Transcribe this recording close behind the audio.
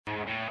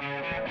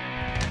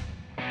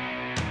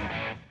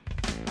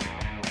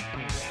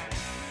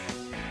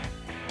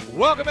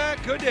Welcome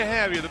back. Good to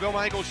have you. The Bill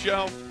Michaels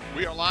Show.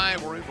 We are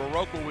live. We're in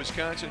Viroqua,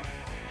 Wisconsin.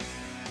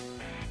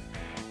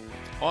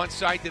 On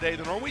site today,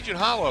 the Norwegian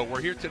Hollow.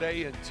 We're here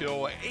today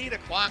until 8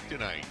 o'clock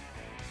tonight.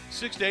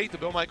 6 to 8, the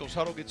Bill Michaels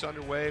Huddle gets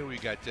underway. We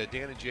got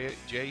Dan and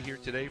Jay here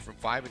today from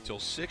 5 until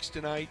 6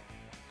 tonight.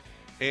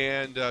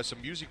 And some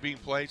music being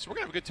played. So we're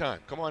going to have a good time.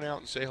 Come on out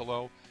and say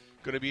hello.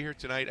 Going to be here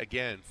tonight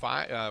again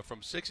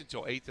from 6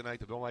 until 8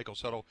 tonight. The Bill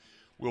Michaels Huddle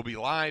will be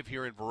live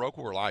here in Viroqua.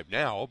 We're live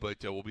now, but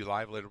we'll be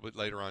live a little bit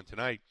later on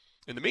tonight.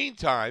 In the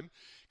meantime,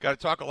 got to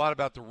talk a lot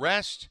about the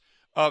rest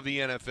of the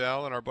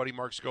NFL, and our buddy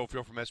Mark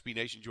Schofield from SB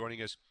Nation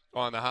joining us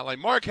on the hotline.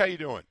 Mark, how you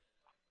doing?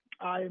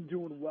 I am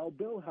doing well,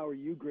 Bill. How are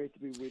you? Great to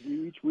be with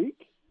you each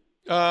week.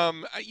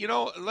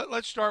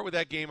 Let's start with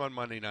that game on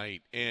Monday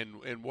night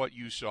and what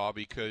you saw,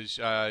 because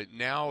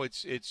now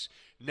it's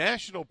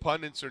national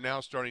pundits are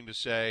now starting to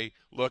say,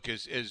 look,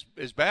 as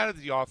bad as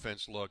the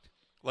offense looked,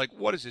 like,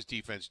 what is this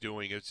defense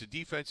doing? It's a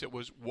defense that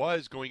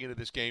was going into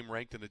this game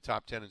ranked in the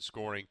top 10 in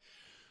scoring.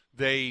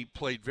 They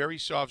played very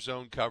soft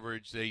zone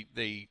coverage.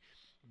 They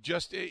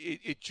just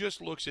it just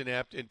looks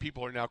inept, and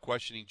people are now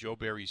questioning Joe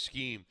Barry's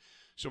scheme.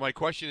 So my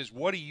question is,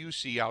 what do you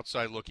see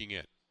outside looking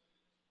in?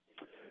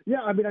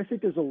 Yeah, I mean, I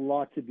think there's a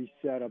lot to be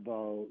said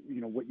about,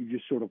 what you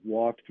just sort of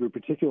walked through,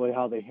 particularly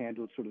how they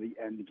handled sort of the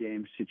end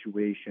game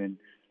situation.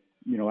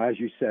 As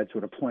you said,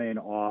 sort of playing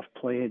off,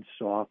 playing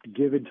soft,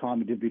 giving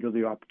Tommy DeVito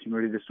the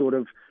opportunity to sort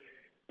of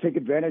take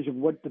advantage of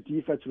what the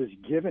defense was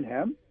giving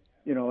him.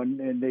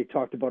 And they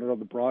talked about it on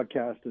the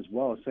broadcast as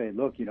well, saying,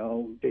 look,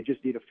 they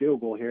just need a field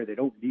goal here. They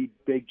don't need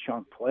big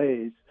chunk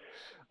plays.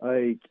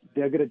 Like,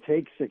 they're going to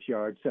take 6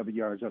 yards, 7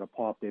 yards out of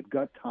pop. They've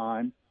got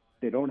time.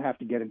 They don't have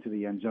to get into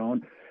the end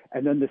zone.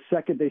 And then the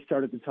second they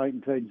started to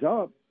tighten things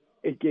up,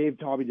 it gave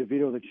Tommy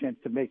DeVito the chance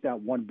to make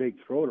that one big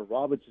throw to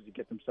Robinson to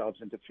get themselves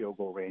into field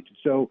goal range. And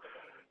so,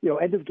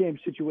 end of game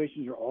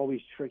situations are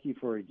always tricky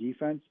for a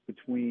defense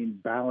between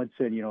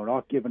balancing,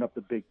 not giving up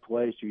the big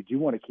plays. So you do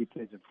want to keep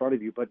things in front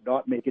of you, but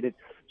not making it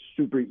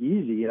super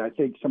easy. And I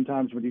think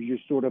sometimes when you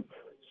just sort of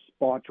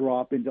spot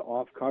drop into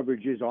off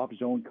coverages, off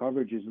zone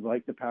coverages,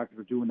 like the Packers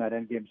are doing that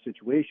end game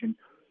situation,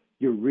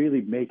 you're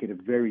really making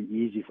it very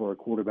easy for a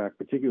quarterback,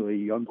 particularly a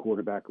young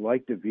quarterback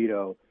like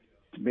DeVito,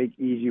 to make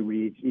easy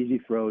reads, easy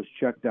throws,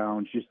 check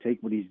downs, just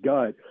take what he's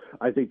got.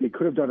 I think they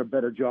could have done a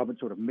better job at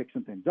sort of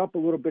mixing things up a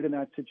little bit in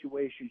that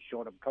situation,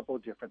 showing him a couple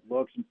of different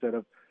looks instead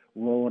of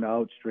rolling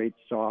out straight,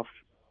 soft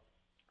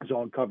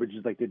zone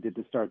coverages like they did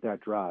to start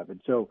that drive.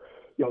 And so,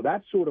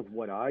 that's sort of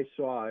what I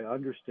saw. I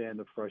understand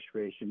the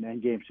frustration.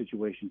 End game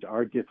situations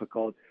are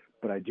difficult,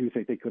 but I do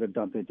think they could have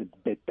done things a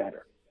bit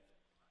better.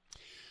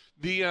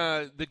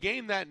 The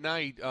game that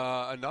night,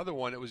 another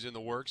one that was in the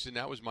works, and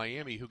that was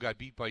Miami, who got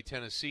beat by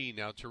Tennessee.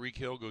 Now Tyreek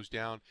Hill goes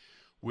down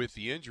with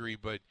the injury,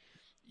 but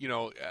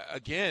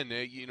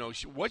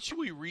what should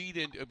we read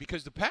in?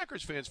 Because the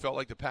Packers fans felt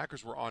like the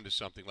Packers were onto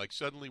something. Like,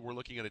 suddenly we're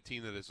looking at a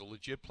team that is a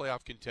legit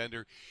playoff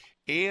contender,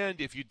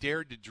 and if you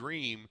dared to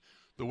dream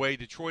the way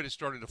Detroit has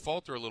started to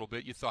falter a little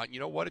bit, you thought,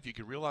 what, if you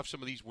could reel off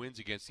some of these wins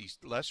against these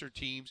lesser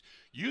teams,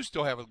 you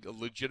still have a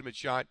legitimate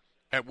shot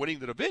at winning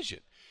the division.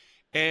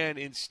 And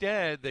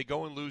instead, they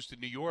go and lose to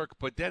New York.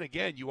 But then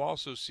again, you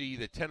also see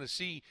that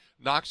Tennessee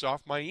knocks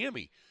off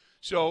Miami.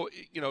 So,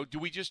 do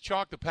we just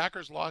chalk the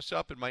Packers' loss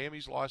up and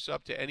Miami's loss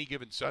up to any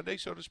given Sunday,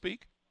 so to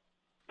speak?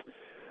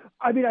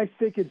 I mean, I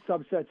think in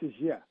some senses,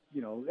 yeah.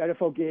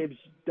 NFL games,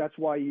 that's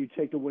why you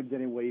take the wins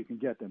any way you can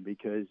get them,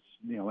 because,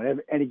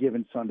 any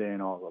given Sunday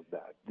and all of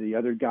that. The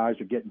other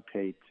guys are getting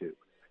paid too.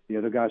 The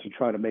other guys are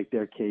trying to make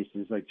their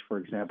cases, like, for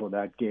example,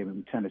 that game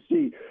in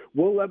Tennessee.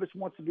 Will Levis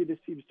wants to be this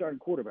team's starting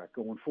quarterback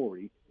going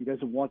forward. He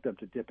doesn't want them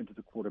to dip into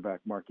the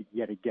quarterback market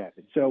yet again.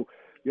 And so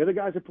the other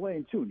guys are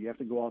playing too, and you have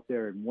to go out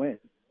there and win.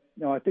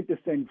 Now, I think the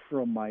thing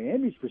from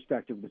Miami's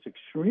perspective that's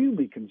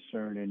extremely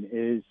concerning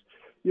is,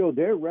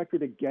 their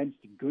record against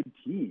good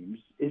teams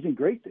isn't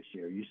great this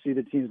year. You see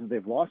the teams that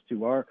they've lost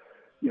to are,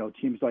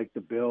 teams like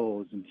the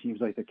Bills and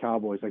teams like the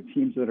Cowboys, like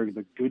teams that are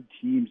the good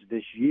teams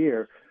this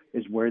year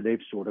is where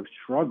they've sort of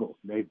struggled.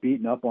 They've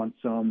beaten up on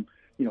some,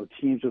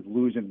 teams with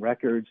losing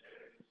records.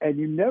 And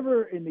you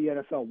never in the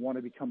NFL want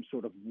to become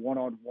sort of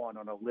one-on-one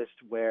on a list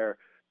where,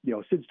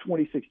 since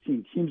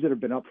 2016, teams that have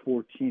been up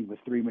 14 with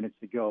 3 minutes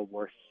to go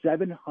were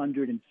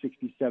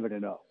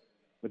 767-0.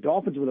 The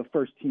Dolphins were the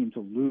first team to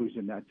lose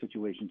in that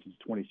situation since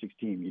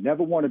 2016. You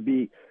never want to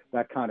be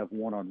that kind of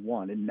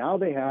one-on-one. And now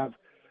they have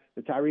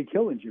the Tyreek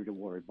Hill injury to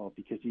worry about,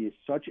 because he is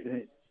such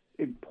an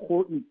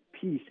important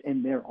piece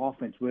in their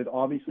offense, with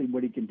obviously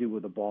what he can do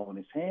with the ball in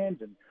his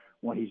hands and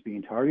when he's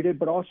being targeted,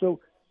 but also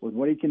with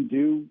what he can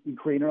do in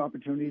creating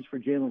opportunities for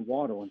Jalen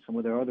Waddle and some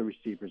of their other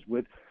receivers,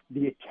 with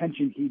the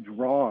attention he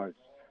draws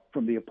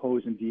from the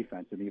opposing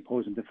defense and the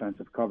opposing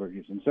defensive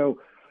coverages. And so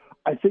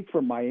I think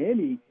for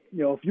Miami,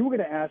 if you were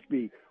going to ask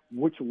me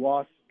which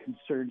loss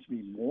concerns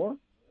me more,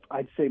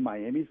 I'd say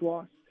Miami's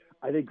loss.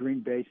 I think Green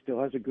Bay still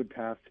has a good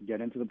path to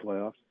get into the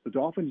playoffs. The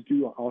Dolphins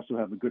do also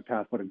have a good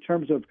path, but in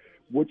terms of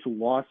which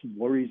loss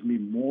worries me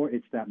more,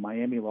 it's that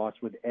Miami loss,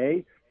 with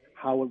A,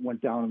 how it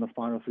went down in the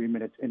final 3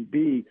 minutes, and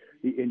B,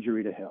 the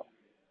injury to Hill.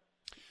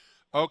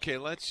 Okay,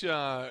 let's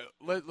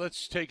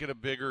take it a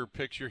bigger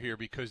picture here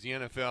because the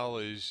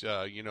NFL is,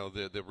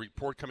 the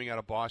report coming out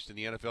of Boston,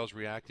 the NFL is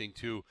reacting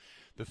to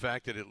the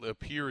fact that it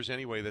appears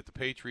anyway that the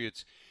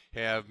Patriots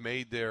have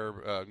made their,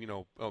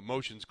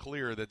 motions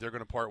clear that they're going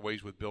to part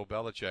ways with Bill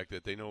Belichick,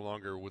 that they no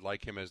longer would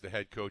like him as the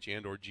head coach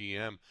and or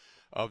GM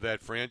of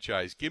that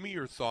franchise. Give me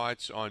your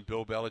thoughts on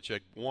Bill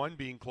Belichick, one,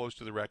 being close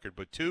to the record,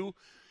 but two,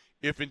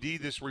 if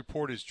indeed this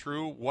report is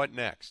true, what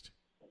next?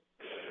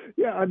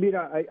 Yeah, I mean,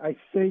 I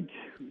think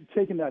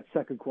taking that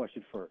second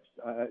question first,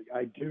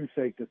 I do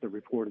think that the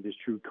report is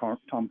true.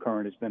 Tom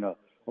Curran has been a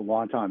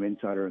long-time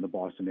insider in the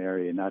Boston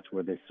area, and that's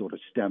where this sort of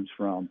stems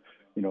from,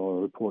 a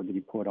report that he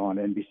put on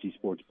NBC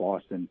Sports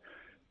Boston.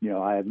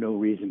 I have no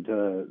reason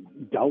to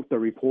doubt the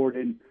report,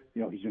 and,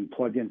 he's been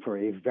plugged in for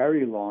a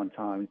very long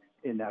time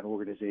in that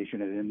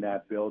organization and in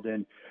that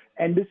building.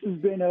 And this has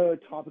been a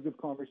topic of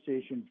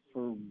conversation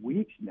for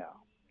weeks now,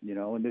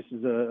 and this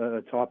is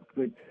a topic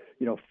that,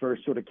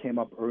 first sort of came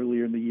up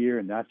earlier in the year,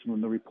 and that's when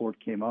the report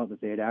came out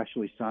that they had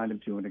actually signed him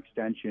to an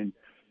extension,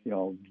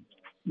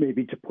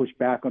 maybe to push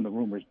back on the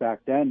rumors back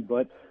then.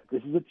 But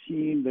this is a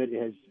team that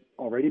has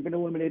already been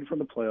eliminated from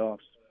the playoffs,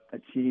 a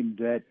team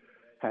that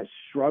has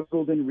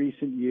struggled in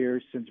recent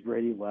years since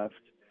Brady left.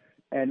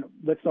 And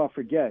let's not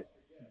forget,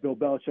 Bill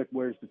Belichick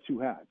wears the two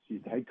hats.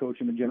 He's the head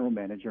coach and the general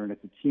manager, and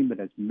it's a team that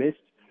has missed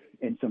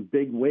in some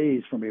big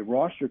ways from a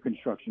roster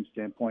construction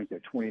standpoint. Their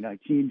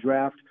 2019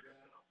 draft,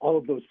 all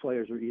of those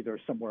players are either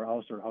somewhere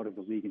else or out of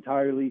the league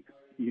entirely.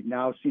 It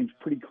now seems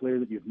pretty clear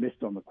that you've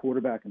missed on the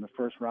quarterback in the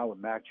first round with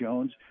Mac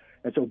Jones.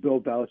 And so Bill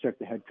Belichick,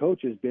 the head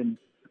coach, has been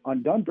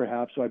undone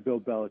perhaps by Bill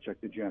Belichick,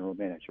 the general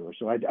manager.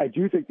 So I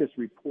do think this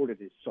report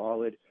is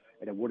solid,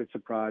 and it wouldn't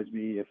surprise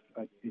me if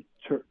it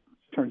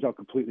turns out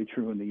completely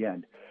true in the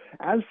end.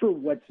 As for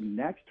what's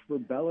next for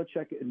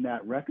Belichick in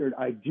that record,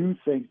 I do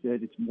think that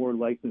it's more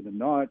likely than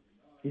not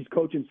he's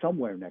coaching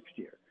somewhere next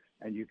year.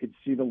 And you could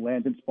see the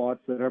landing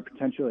spots that are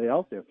potentially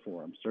out there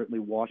for him. Certainly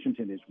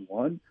Washington is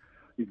one.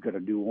 You've got a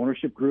new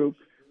ownership group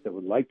that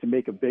would like to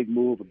make a big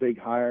move, a big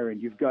hire, and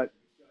you've got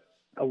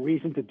a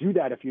reason to do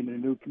that if you're in a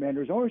new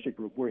Commander's ownership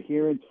group. We're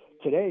hearing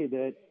today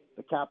that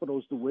the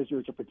Capitals, the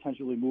Wizards are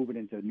potentially moving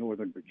into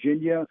Northern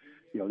Virginia.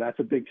 That's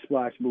a big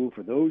splash move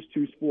for those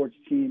two sports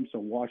teams. So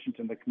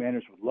Washington, the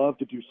Commanders would love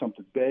to do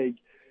something big,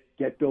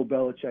 get Bill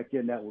Belichick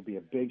in. That would be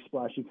a big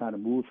splashy kind of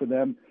move for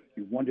them.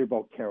 You wonder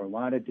about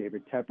Carolina,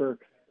 David Tepper.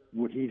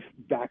 Would he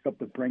back up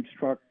the Brinks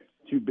truck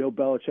to Bill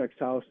Belichick's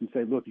house and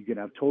say, look, you can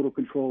have total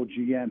control,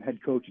 GM, head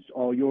coach, it's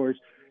all yours?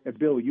 And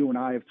Bill, you and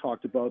I have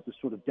talked about the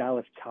sort of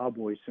Dallas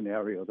Cowboys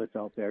scenario that's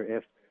out there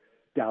if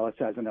Dallas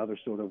has another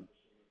sort of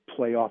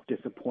playoff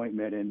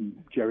disappointment and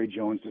Jerry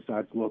Jones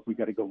decides, look, we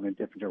got to go in a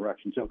different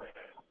direction. So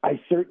I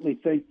certainly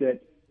think that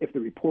if the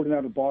reporting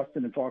out of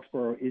Boston and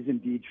Foxborough is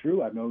indeed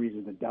true, I have no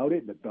reason to doubt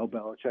it, that Bill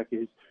Belichick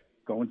is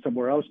going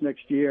somewhere else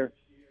next year,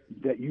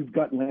 that you've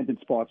got landing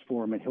spots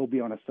for him, and he'll be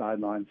on a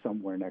sideline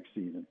somewhere next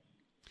season.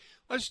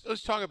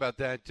 Let's talk about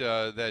that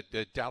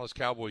Dallas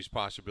Cowboys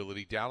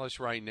possibility. Dallas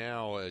right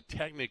now,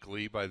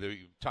 technically by the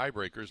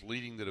tiebreakers,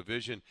 leading the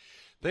division.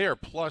 They are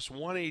plus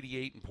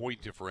 188 in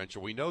point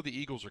differential. We know the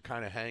Eagles are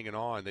kind of hanging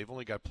on. They've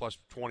only got plus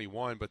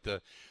 21, but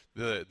the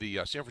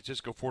San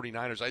Francisco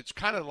 49ers, it's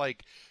kind of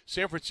like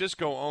San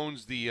Francisco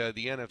owns the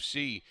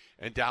NFC,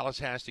 and Dallas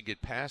has to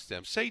get past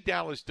them. Say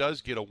Dallas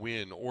does get a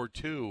win or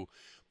two,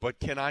 but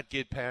cannot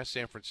get past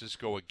San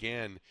Francisco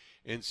again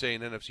in, say,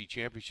 an NFC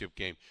Championship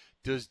game.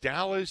 Does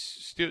Dallas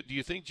still? Do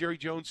you think Jerry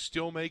Jones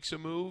still makes a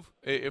move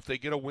if they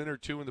get a win or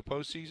two in the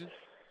postseason?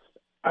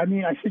 I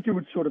mean, I think it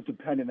would sort of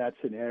depend in that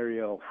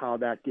scenario how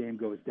that game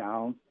goes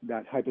down,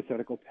 that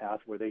hypothetical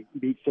path where they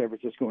beat San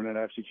Francisco in an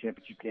NFC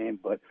Championship game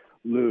but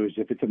lose.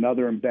 If it's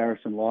another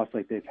embarrassing loss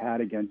like they've had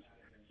against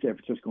San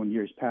Francisco in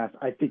years past,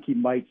 I think he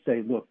might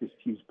say, look, this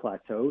team's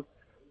plateaued.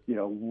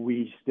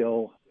 We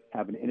still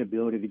have an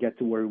inability to get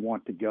to where we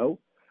want to go.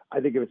 I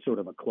think if it's sort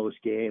of a close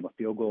game, a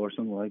field goal or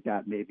something like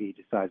that, maybe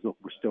he decides, look,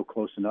 we're still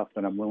close enough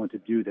that I'm willing to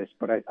do this.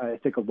 But I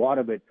think a lot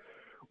of it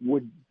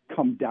would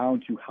come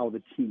down to how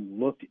the team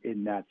looked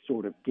in that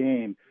sort of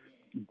game.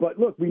 But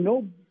look, we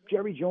know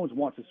Jerry Jones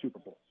wants a Super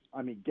Bowl.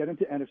 I mean, get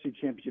into NFC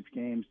Championship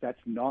games,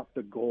 that's not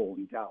the goal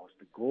in Dallas.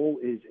 The goal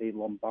is a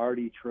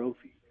Lombardi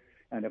trophy.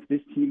 And if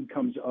this team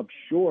comes up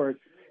short,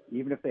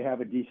 even if they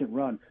have a decent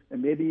run,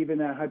 and maybe even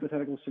that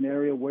hypothetical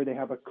scenario where they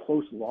have a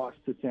close loss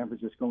to San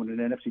Francisco in an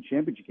NFC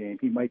Championship game,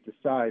 he might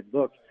decide,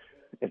 look,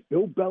 if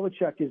Bill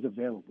Belichick is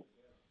available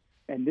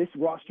and this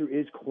roster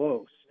is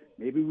close,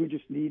 maybe we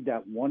just need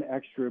that one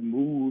extra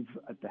move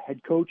at the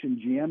head coach and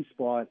GM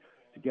spot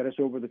to get us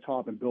over the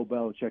top, and Bill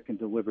Belichick can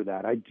deliver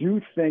that. I do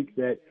think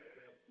that,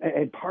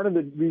 and part of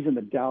the reason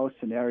the Dallas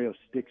scenario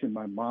sticks in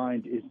my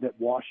mind is that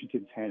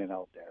Washington's handing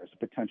out there as a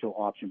potential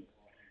option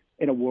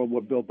in a world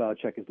where Bill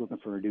Belichick is looking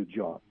for a new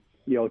job.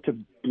 To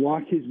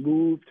block his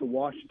move to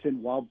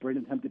Washington while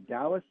bringing him to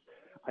Dallas,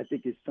 I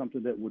think is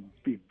something that would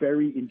be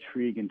very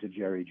intriguing to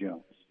Jerry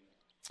Jones.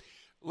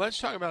 Let's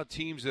talk about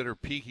teams that are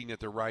peaking at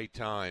the right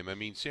time. I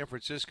mean, San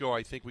Francisco,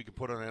 I think we could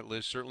put on that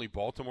list. Certainly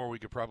Baltimore we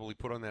could probably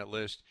put on that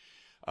list.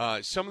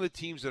 Some of the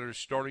teams that are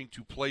starting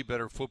to play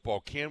better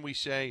football, can we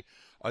say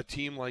a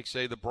team like,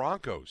 say, the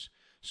Broncos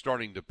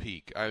starting to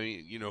peak? I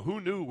mean, who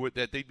knew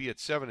that they'd be at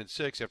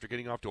 7-6 after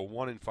getting off to a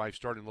 1-5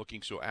 start and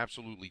looking so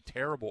absolutely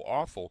terrible,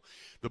 awful.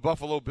 The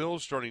Buffalo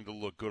Bills starting to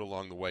look good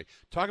along the way.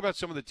 Talk about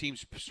some of the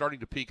teams starting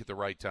to peak at the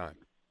right time.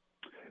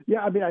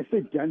 Yeah, I mean, I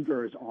think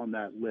Denver is on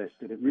that list,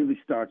 and it really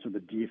starts with the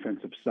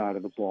defensive side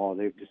of the ball.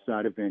 They've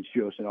decided Van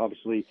Joseph.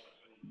 Obviously,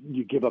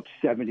 you give up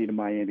 70 to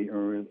Miami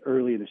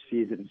early in the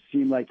season. It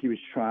seemed like he was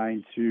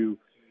trying to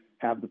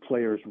have the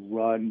players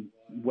run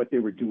what they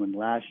were doing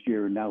last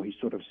year, and now he's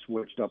sort of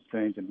switched up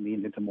things and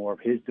leaned into more of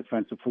his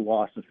defensive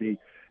philosophy.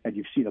 And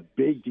you've seen a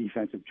big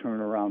defensive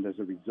turnaround as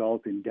a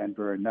result in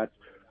Denver, and that's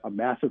a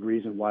massive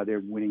reason why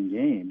they're winning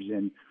games.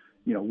 And,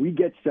 we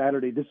get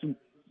Saturday.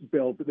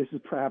 Bill, but this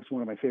is perhaps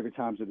one of my favorite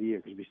times of the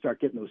year because we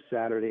start getting those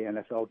Saturday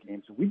NFL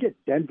games. We get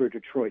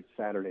Denver-Detroit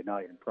Saturday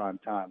night in prime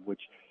time,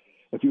 which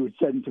if you had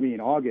said to me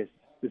in August,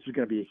 this was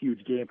going to be a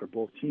huge game for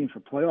both teams for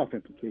playoff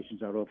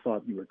implications, I would have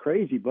thought you were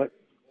crazy, but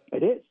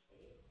it is.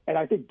 And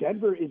I think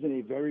Denver is in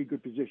a very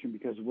good position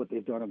because of what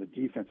they've done on the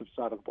defensive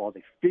side of the ball.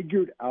 They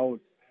figured out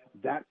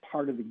that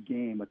part of the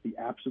game at the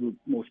absolute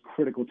most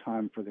critical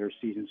time for their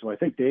season. So I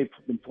think they've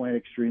been playing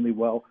extremely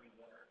well.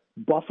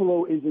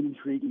 Buffalo is an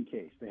intriguing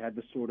case. They had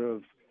the sort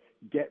of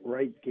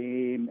get-right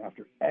game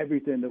after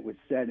everything that was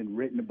said and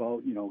written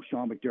about,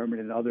 Sean McDermott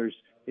and others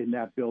in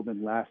that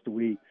building last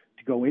week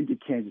to go into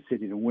Kansas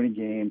City to win a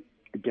game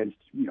against,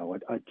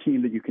 a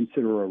team that you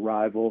consider a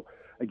rival,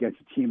 against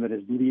a team that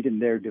is leading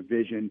their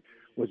division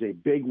was a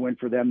big win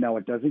for them. Now,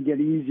 it doesn't get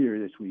easier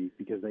this week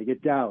because they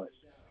get Dallas.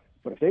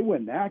 But if they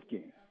win that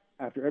game,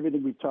 after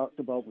everything we've talked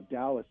about with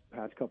Dallas the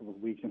past couple of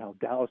weeks and how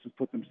Dallas has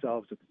put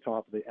themselves at the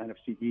top of the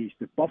NFC East,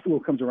 if Buffalo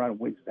comes around and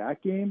wins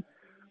that game,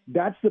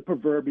 that's the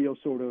proverbial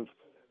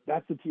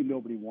that's the team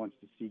nobody wants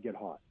to see get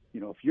hot.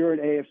 If you're an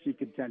AFC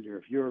contender,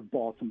 if you're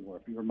Baltimore,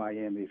 if you're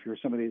Miami, if you're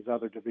some of these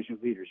other division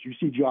leaders, you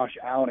see Josh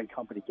Allen and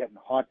company getting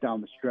hot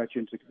down the stretch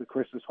into the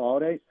Christmas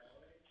holiday,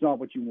 it's not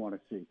what you want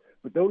to see.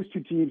 But those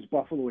two teams,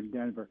 Buffalo and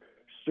Denver,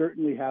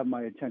 certainly have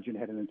my attention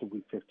heading into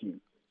Week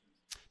 15.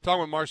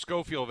 Talking with Mark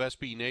Schofield of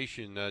SB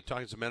Nation,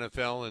 talking some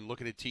NFL and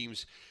looking at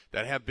teams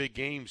that have big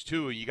games,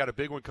 too. You got a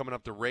big one coming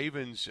up. The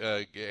Ravens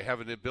have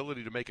an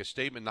ability to make a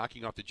statement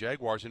knocking off the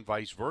Jaguars and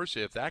vice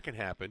versa, if that can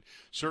happen.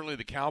 Certainly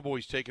the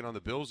Cowboys taking on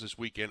the Bills this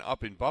weekend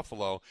up in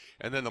Buffalo.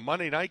 And then the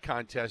Monday night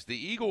contest, the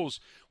Eagles,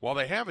 while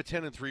they have a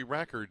 10-3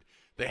 record,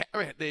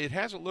 it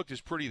hasn't looked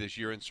as pretty this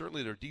year, and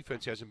certainly their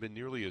defense hasn't been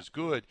nearly as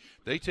good.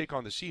 They take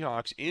on the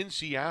Seahawks in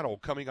Seattle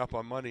coming up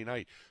on Monday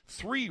night.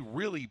 3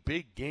 really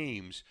big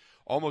games,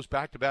 almost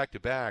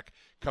back-to-back-to-back,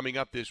 coming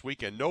up this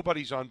weekend.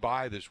 Nobody's on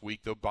bye this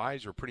week. The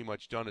byes are pretty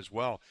much done as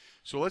well.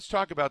 So let's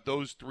talk about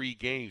those 3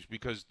 games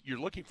because you're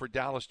looking for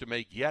Dallas to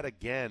make yet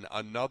again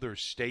another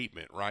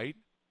statement, right?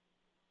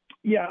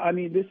 Yeah, I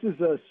mean, this is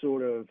a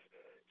sort of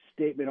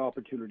statement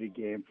opportunity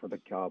game for the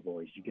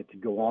Cowboys. You get to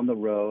go on the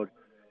road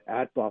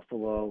at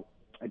Buffalo,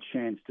 a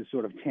chance to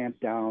sort of tamp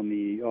down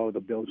the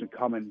Bills are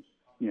coming,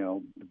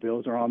 the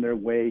Bills are on their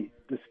way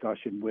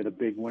discussion with a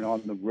big win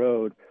on the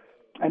road.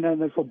 And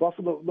then for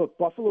Buffalo, look,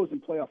 Buffalo's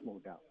in playoff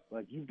mode now.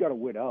 Like, you've got to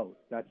win out.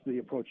 That's the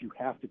approach you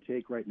have to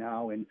take right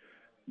now. And,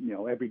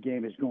 every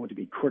game is going to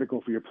be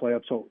critical for your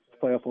playoff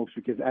hopes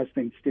because as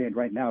things stand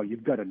right now,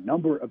 you've got a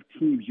number of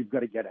teams you've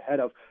got to get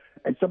ahead of.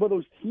 And some of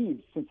those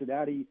teams,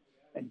 Cincinnati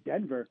and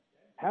Denver,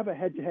 have a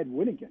head-to-head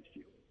win against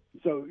you.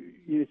 So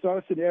it's not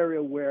a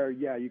scenario where,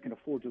 you can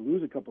afford to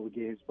lose a couple of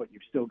games, but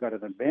you've still got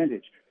an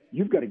advantage.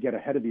 You've got to get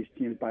ahead of these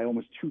teams by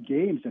almost 2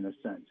 games in a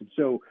sense. And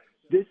so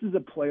this is a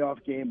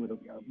playoff game with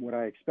what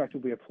I expect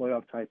will be a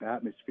playoff-type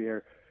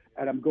atmosphere.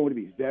 And I'm going to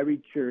be very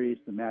curious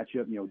to match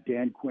up,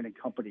 Dan Quinn and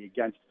company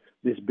against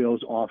this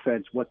Bills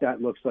offense, what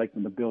that looks like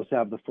when the Bills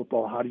have the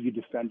football. How do you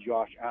defend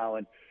Josh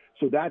Allen?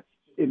 So that's,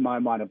 in my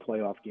mind, a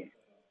playoff game.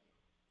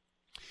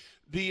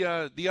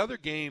 The other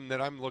game that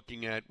I'm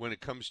looking at when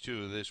it comes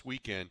to this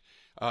weekend,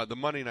 the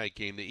Monday night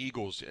game, the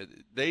Eagles,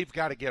 they've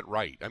got to get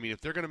right. I mean, if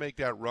they're going to make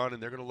that run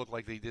and they're going to look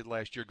like they did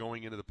last year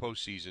going into the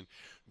postseason,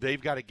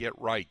 they've got to get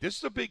right. This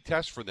is a big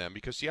test for them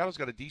because Seattle's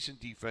got a decent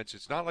defense.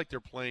 It's not like they're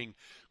playing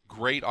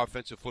great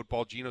offensive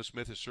football. Geno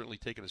Smith has certainly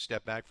taken a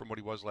step back from what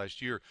he was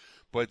last year,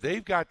 but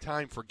they've got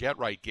time for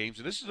get-right games,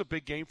 and this is a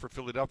big game for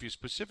Philadelphia,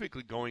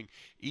 specifically going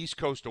East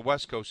Coast to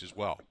West Coast as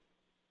well.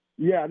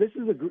 Yeah, this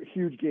is a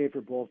huge game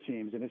for both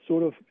teams, and it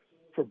sort of,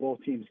 for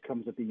both teams,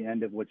 comes at the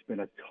end of what's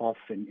been a tough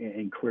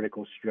and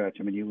critical stretch.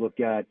 I mean, you look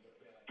at,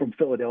 from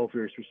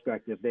Philadelphia's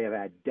perspective, they have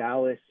had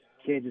Dallas,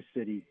 Kansas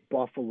City,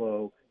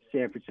 Buffalo,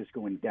 San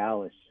Francisco, and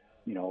Dallas,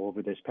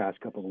 over this past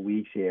couple of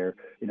weeks here.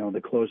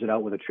 They close it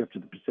out with a trip to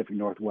the Pacific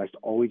Northwest,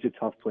 always a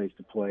tough place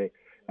to play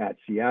at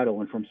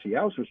Seattle. And from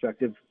Seattle's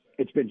perspective,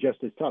 it's been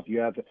just as tough. You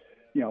have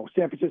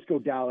San Francisco,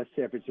 Dallas,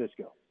 San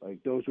Francisco.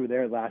 Like, those were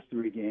their last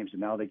 3 games,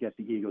 and now they get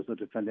the Eagles, the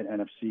defending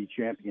NFC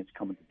champions,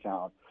 coming to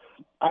town.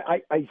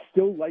 I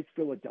still like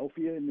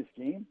Philadelphia in this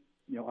game.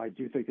 I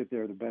do think that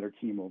they're the better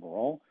team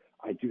overall.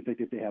 I do think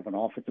that they have an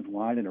offensive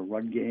line and a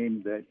run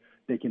game that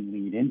they can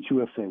lean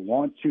into if they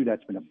want to.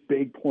 That's been a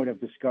big point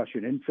of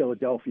discussion in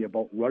Philadelphia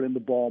about running the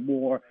ball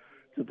more,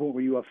 to the point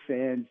where you have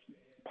fans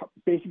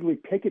basically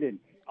picketing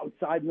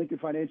outside Lincoln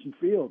Financial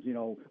Field,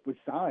 with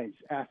signs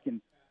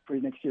asking for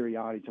Nick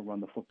Sirianni to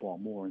run the football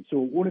more. And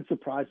so it wouldn't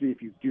surprise me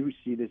if you do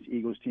see this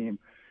Eagles team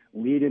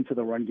lead into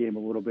the run game a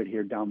little bit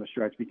here down the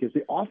stretch, because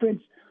the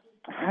offense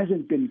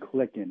hasn't been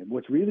clicking. And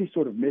what's really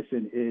sort of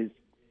missing is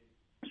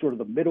sort of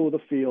the middle of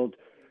the field,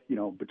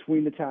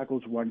 between the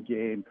tackles run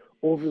game,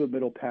 over the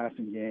middle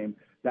passing game.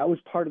 That was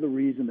part of the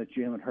reason that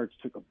Jalen Hurts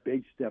took a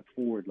big step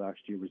forward last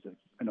year, was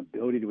an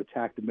ability to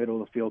attack the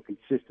middle of the field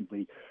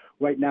consistently.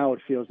 Right now it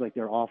feels like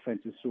their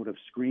offense is sort of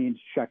screens,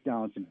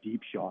 checkdowns, and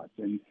deep shots,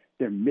 and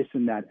they're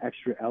missing that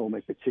extra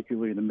element,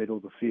 particularly in the middle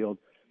of the field.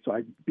 So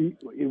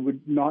it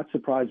would not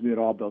surprise me at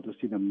all, Bill, to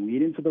see them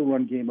lead into the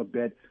run game a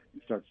bit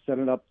and start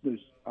setting up those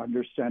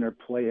under center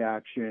play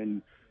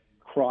action,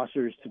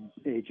 crossers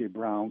to A.J.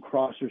 Brown,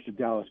 crossers to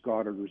Dallas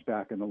Goedert, who's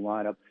back in the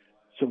lineup,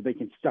 so they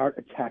can start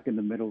attacking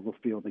the middle of the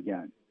field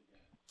again.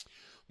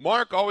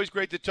 Mark, always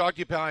great to talk to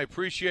you, pal. I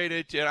appreciate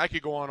it. And I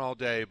could go on all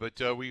day, but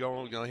we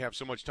only have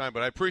so much time.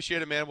 But I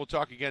appreciate it, man. We'll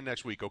talk again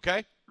next week,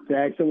 okay?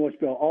 Thanks so much,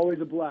 Bill.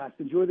 Always a blast.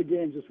 Enjoy the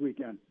games this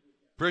weekend.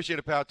 Appreciate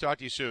it, pal. Talk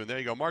to you soon. There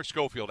you go. Mark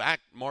Schofield,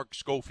 at Mark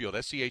Schofield,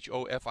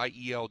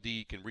 Schofield.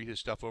 You can read his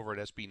stuff over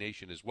at SB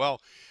Nation as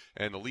well,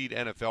 and the lead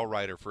NFL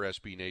writer for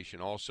SB Nation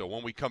also.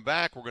 When we come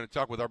back, we're going to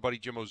talk with our buddy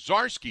Jim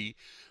Owczarski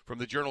from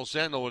the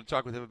Journal-Sentinel. We'll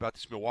talk with him about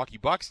this Milwaukee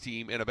Bucks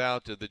team and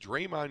about the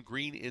Draymond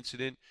Green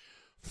incident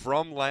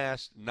from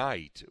last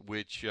night,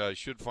 which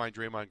should find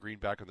Draymond Green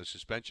back on the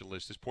suspension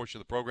list. This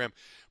portion of the program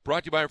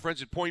brought to you by our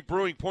friends at Point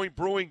Brewing. Point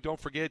Brewing, don't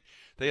forget,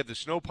 they have the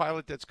Snow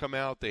Pilot that's come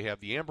out. They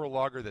have the Amber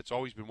Lager that's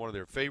always been one of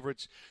their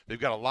favorites. They've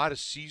got a lot of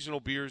seasonal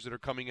beers that are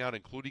coming out,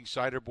 including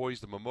Cider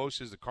Boys, the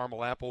Mimosas, the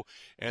Caramel Apple,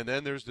 and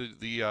then there's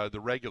the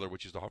regular,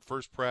 which is the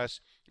First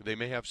Press. They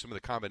may have some of the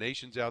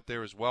combinations out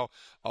there as well.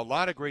 A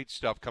lot of great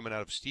stuff coming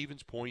out of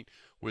Stevens Point,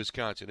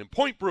 Wisconsin. And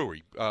Point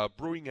Brewery,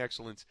 brewing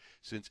excellence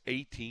since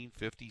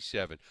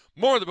 1857.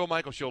 More of the Bill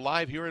Michaels Show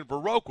live here in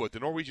Viroqua at the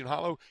Norwegian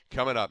Hollow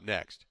coming up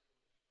next.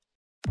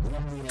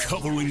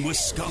 Covering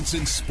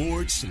Wisconsin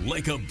sports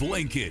like a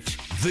blanket,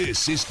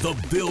 this is the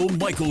Bill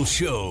Michaels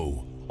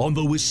Show on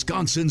the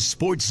Wisconsin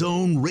Sports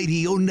Zone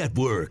Radio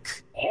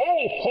Network.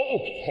 Ho, ho,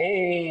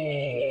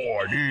 ho,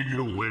 I need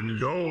a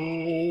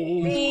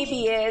window.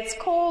 Baby, it's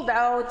cold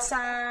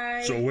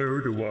outside. So where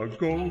do I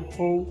go?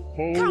 Ho,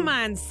 ho. Come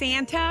on,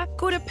 Santa.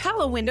 Go to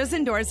Pella Windows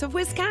and Doors of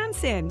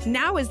Wisconsin.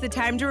 Now is the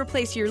time to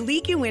replace your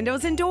leaky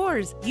windows and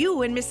doors.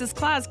 You and Mrs.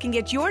 Claus can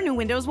get your new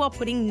windows while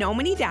putting no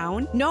money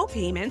down, no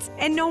payments,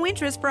 and no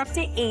interest for up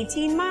to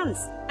 18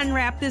 months.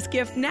 Unwrap this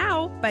gift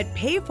now, but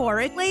pay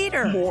for it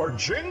later. More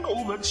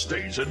jingle that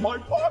stays in my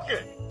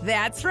pocket.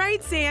 That's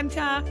right,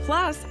 Santa.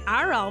 Plus,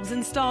 our elves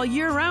install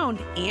year-round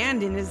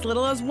and in as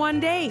little as 1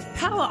 day.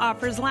 Pella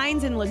offers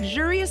lines in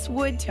luxurious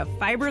wood to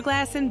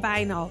fiberglass and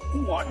vinyl.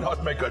 Why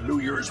not make a New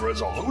Year's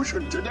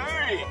resolution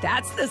today?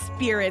 That's the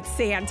spirit,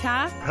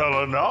 Santa.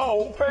 Pella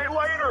now, pay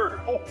later.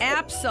 Oh.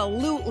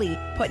 Absolutely.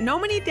 Put no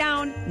money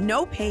down,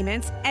 no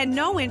payments, and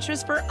no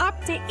interest for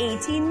up to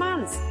 18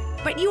 months.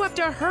 But you have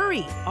to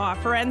hurry.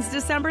 Offer ends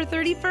December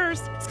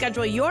 31st.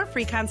 Schedule your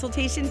free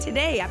consultation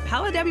today at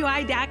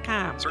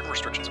PellaWI.com. Certain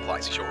restrictions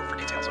apply. See showroom for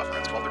details. Offer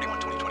ends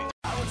 12/31/2023.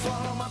 I would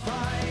swallow my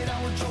pride.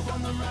 I would choke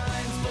on the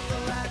rhymes, but the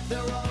lack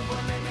thereof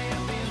would make me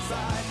happy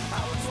inside.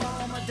 I would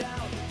swallow my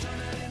doubt, turn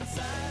it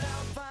inside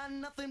out,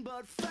 find nothing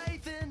but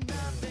faith in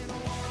nothing. I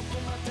wanna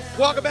put my down.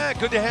 Welcome back.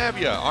 Good to have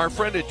you. Our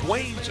friend at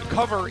Dwayne's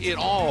Cover It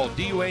All,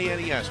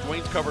 DUANES,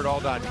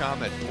 Dwayne'sCoverItAll.com.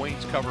 That's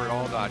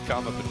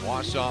Dwayne'sCoverItAll.com up in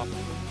Wausau.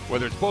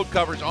 Whether it's boat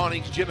covers,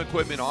 awnings, gym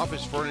equipment,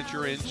 office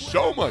furniture, and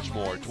so much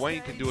more,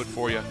 Dwayne can do it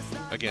for you.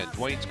 Again,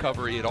 Dwayne's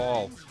Cover It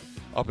All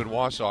up in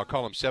Wausau.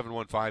 Call him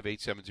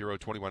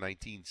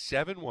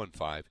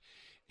 715-870-2119,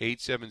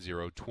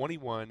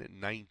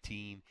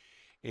 715-870-2119.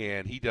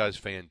 And he does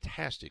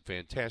fantastic,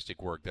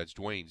 fantastic work. That's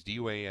Dwayne's,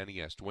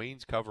 DUANES,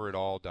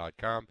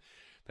 Dwayne'sCoverItAll.com.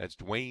 That's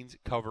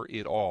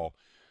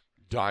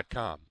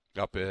Dwayne'sCoverItAll.com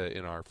up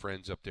in our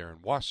friends up there in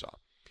Wausau.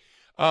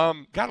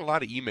 Got a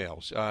lot of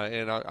emails,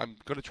 and I'm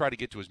going to try to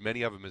get to as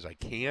many of them as I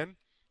can,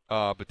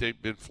 but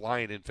they've been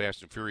flying in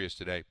fast and furious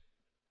today.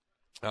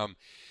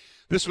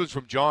 This was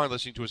from John,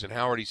 listening to us in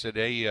Howard. He said,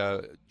 hey,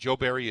 Joe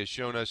Barry has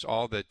shown us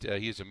all that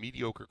he is a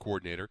mediocre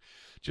coordinator,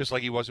 just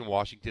like he was in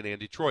Washington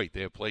and Detroit.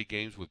 They have played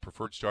games with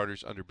preferred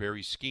starters under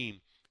Barry's scheme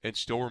and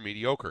still were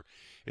mediocre.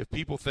 If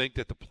people think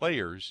that the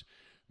players,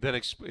 then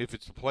if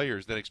it's the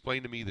players, then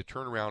explain to me the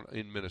turnaround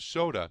in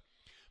Minnesota.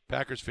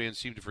 Packers fans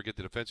seem to forget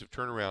the defensive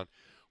turnaround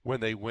when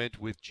they went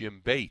with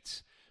Jim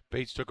Bates.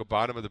 Bates took a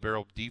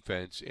bottom-of-the-barrel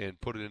defense and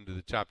put it into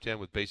the top 10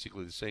 with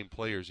basically the same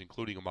players,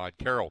 including Ahmad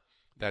Carroll.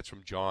 That's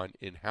from John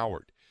in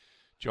Howard.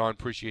 John,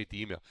 appreciate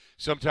the email.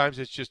 Sometimes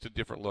it's just a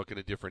different look and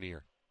a different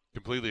ear.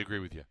 Completely agree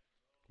with you.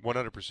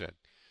 100%.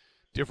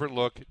 Different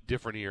look,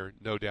 different ear,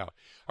 no doubt.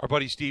 Our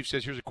buddy Steve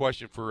says, here's a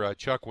question for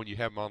Chuck when you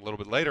have him on a little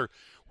bit later.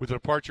 With the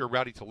departure of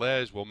Rowdy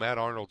Tellez, will Matt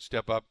Arnold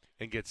step up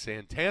and get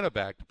Santana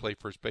back to play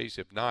first base?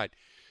 If not,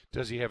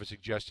 does he have a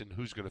suggestion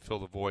who's going to fill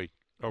the void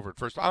over at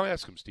first? I'll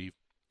ask him, Steve.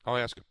 I'll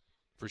ask him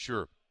for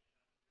sure.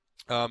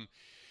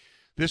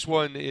 This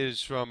one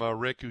is from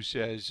Rick, who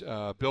says,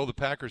 Bill, the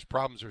Packers'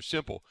 problems are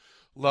simple.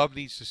 Love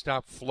needs to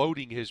stop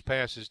floating his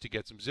passes to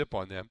get some zip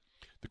on them.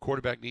 The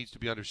quarterback needs to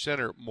be under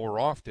center more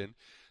often.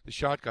 The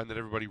shotgun that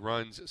everybody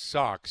runs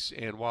sucks,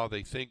 and while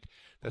they think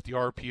that the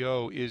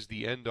RPO is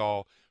the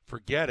end-all,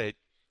 forget it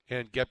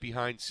and get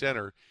behind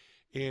center.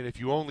 And if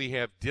you only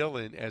have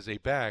Dillon as a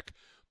back,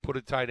 put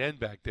a tight end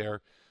back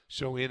there.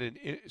 So in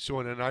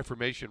an I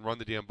formation, run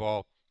the damn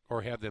ball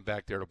or have them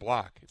back there to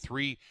block.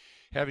 3,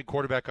 having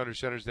quarterback under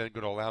center is then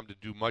going to allow him to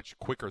do much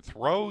quicker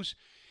throws.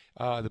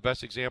 The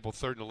best example,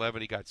 3rd and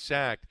 11, he got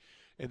sacked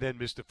and then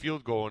missed the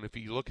field goal. And if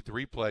you look at the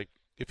replay,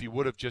 if he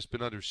would have just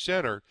been under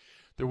center,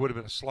 there would have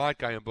been a slot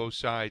guy on both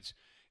sides,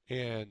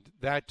 and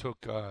that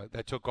took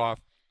off,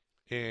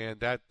 and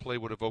that play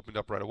would have opened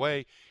up right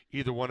away.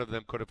 Either one of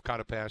them could have caught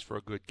a pass for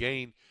a good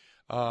gain.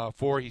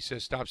 4, he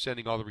says, stop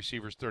sending all the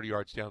receivers 30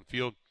 yards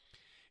downfield.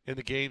 In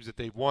the games that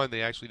they've won,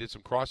 they actually did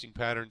some crossing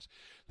patterns.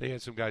 They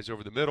had some guys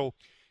over the middle,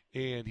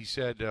 and he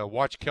said,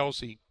 watch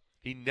Kelsey.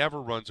 He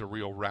never runs a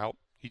real route.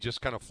 He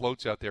just kind of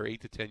floats out there 8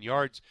 to 10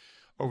 yards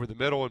over the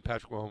middle, and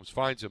Patrick Mahomes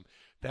finds him.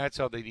 That's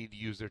how they need to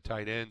use their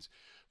tight ends.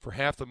 For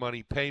half the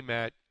money, pay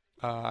Matt.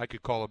 I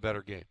could call a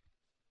better game.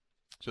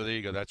 So there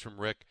you go. That's from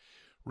Rick.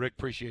 Rick,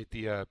 appreciate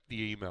the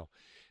email.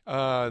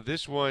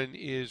 This one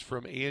is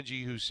from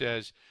Angie, who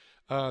says,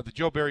 the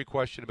Joe Barry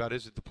question about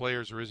is it the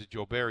players or is it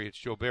Joe Barry? It's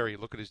Joe Barry.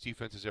 Look at his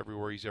defenses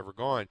everywhere he's ever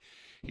gone.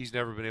 He's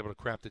never been able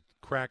to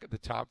crack the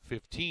top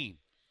 15.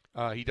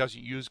 He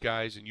doesn't use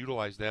guys and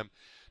utilize them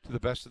to the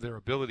best of their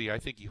ability. I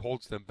think he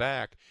holds them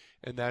back,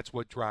 and that's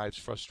what drives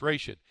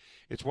frustration.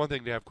 It's one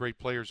thing to have great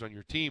players on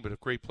your team, but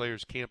if great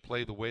players can't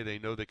play the way they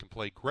know they can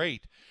play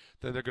great,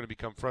 then they're going to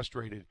become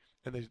frustrated,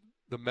 and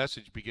the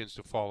message begins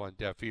to fall on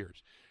deaf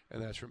ears.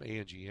 And that's from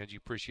Angie. Angie,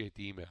 appreciate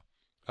the email.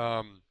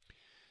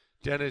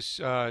 Dennis,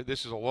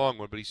 this is a long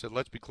one, but he said,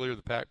 let's be clear,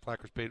 the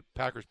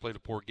Packers played a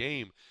poor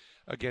game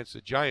against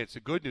the Giants. The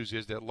good news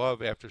is that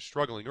Love, after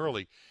struggling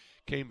early,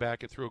 came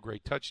back and threw a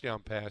great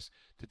touchdown pass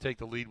to take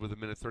the lead with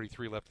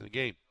 1:33 left in the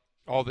game.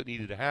 All that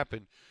needed to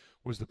happen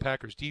was the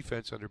Packers'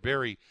 defense under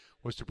Barry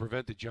was to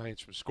prevent the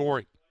Giants from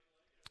scoring.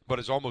 But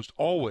as almost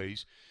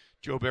always,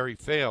 Joe Barry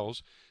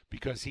fails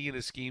because he and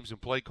his schemes and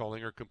play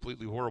calling are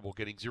completely horrible.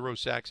 Getting 0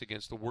 sacks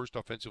against the worst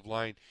offensive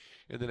line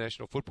in the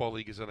National Football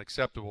League is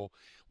unacceptable,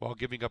 while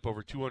giving up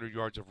over 200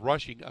 yards of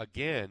rushing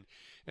again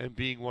and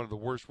being one of the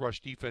worst rush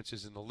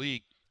defenses in the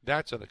league,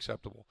 that's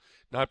unacceptable.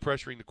 Not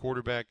pressuring the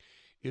quarterback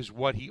is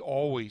what he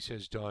always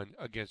has done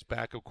against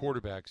backup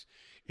quarterbacks.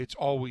 It's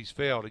always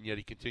failed, and yet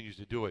he continues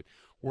to do it.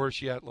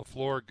 Worse yet,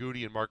 LaFleur,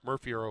 Goody, and Mark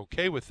Murphy are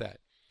okay with that.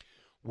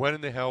 When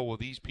in the hell will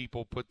these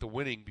people put the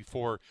winning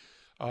before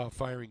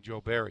firing Joe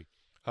Barry?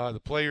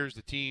 The players,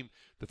 the team,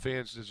 the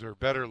fans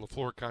deserve better.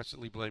 LaFleur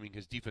constantly blaming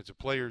his defensive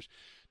players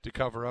to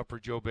cover up for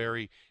Joe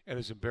Barry and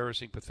his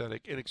embarrassing,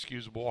 pathetic,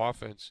 inexcusable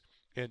offense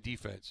and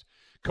defense.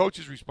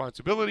 Coach's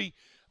responsibility.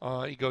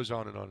 He goes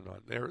on and on and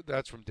on.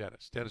 That's from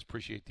Dennis. Dennis,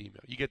 appreciate the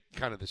email. You get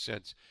kind of the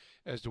sense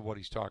as to what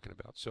he's talking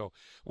about. So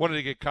wanted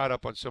to get caught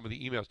up on some of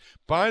the emails.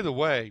 By the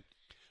way,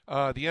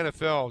 the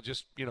NFL,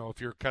 just,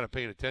 if you're kind of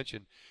paying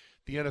attention,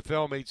 the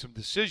NFL made some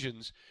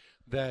decisions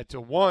that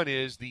one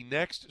is the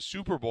next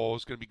Super Bowl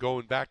is going to be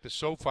going back to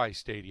SoFi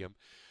Stadium.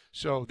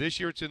 So this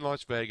year it's in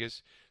Las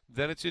Vegas,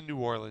 then it's in New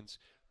Orleans,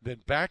 then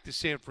back to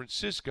San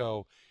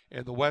Francisco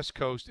and the West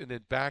Coast, and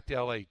then back to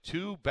L.A.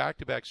 2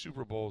 back-to-back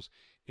Super Bowls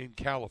in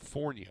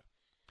California.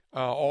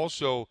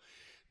 Also,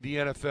 the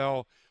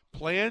NFL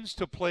plans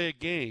to play a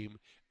game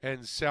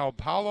in Sao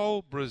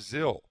Paulo,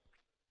 Brazil.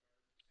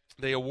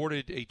 They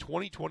awarded a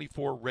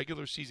 2024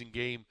 regular season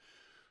game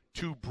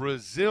to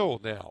Brazil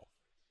now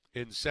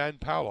in Sao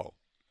Paulo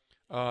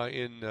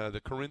in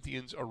the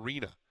Corinthians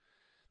Arena,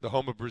 the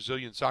home of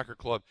Brazilian soccer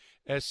club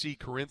SC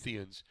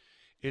Corinthians.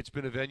 It's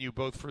been a venue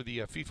both for the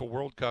FIFA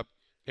World Cup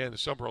and the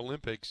Summer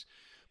Olympics,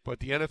 but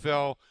the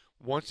NFL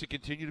wants to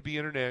continue to be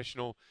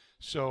international,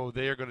 so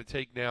they are going to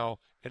take now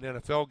an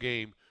NFL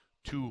game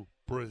to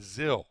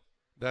Brazil.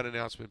 That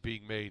announcement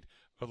being made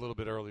a little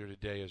bit earlier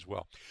today as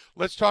well.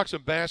 Let's talk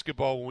some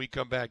basketball when we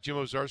come back. Jim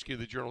Owczarski of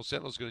the Journal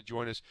Sentinel is going to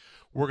join us.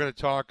 We're going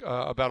to talk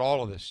about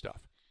all of this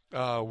stuff.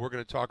 We're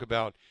going to talk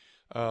about,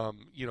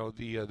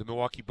 the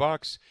Milwaukee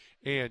Bucks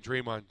and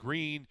Draymond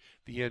Green,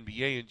 the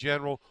NBA in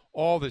general,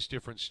 all this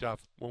different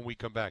stuff when we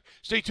come back.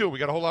 Stay tuned. We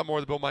got a whole lot more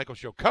of the Bill Michaels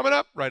Show coming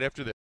up right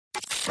after this.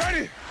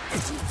 Ready?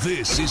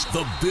 This is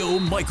the Bill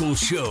Michaels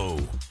Show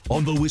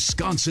on the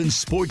Wisconsin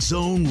Sports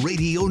Zone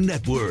Radio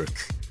Network.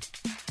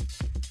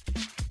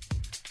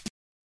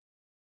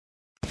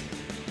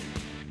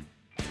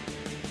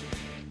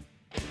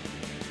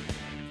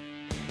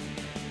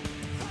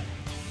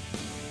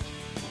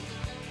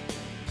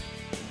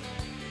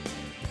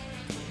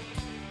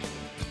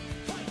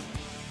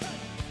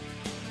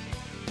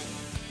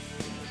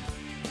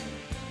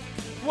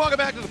 welcome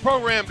back to the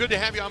program. Good to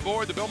have you on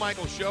board the Bill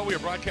Michaels Show. We are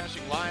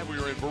broadcasting live. We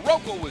are in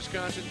Baroque,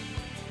 Wisconsin,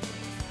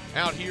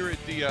 out here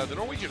at the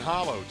Norwegian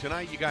Hollow.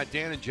 Tonight you got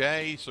Dan and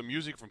Jay, some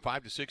music from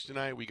 5 to 6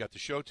 tonight. We got the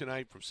show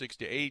tonight from 6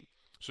 to 8.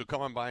 So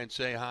come on by and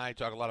say hi.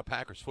 Talk a lot of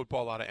Packers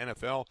football, a lot of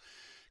NFL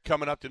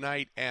coming up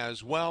tonight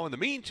as well. In the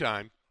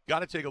meantime, got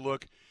to take a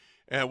look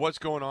at what's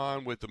going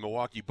on with the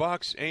Milwaukee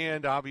Bucks,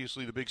 and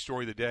obviously the big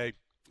story of the day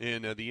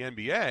in the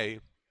NBA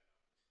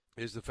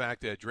is the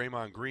fact that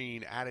Draymond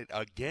Green at it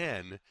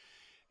again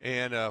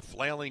and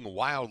flailing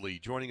wildly.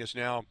 Joining us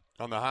now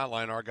on the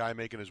hotline, our guy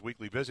making his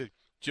weekly visit,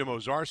 Jim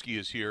Owczarski,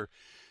 is here.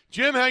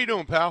 Jim, how you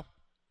doing, pal?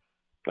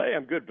 Hey,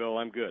 I'm good, Bill.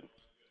 I'm good.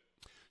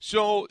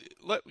 So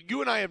you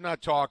and I have not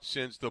talked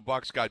since the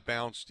Bucks got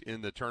bounced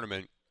in the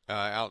tournament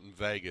out in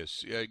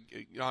Vegas.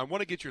 I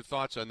want to get your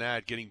thoughts on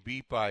that, getting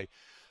beat by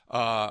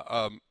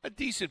a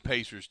decent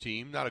Pacers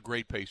team, not a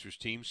great Pacers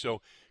team.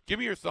 So give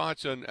me your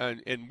thoughts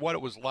on what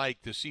it was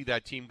like to see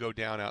that team go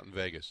down out in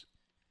Vegas.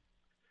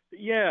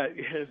 Yeah,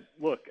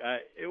 look,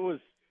 it was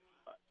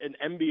an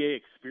NBA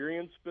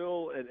experience,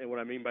 Bill, and what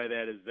I mean by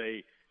that is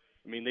they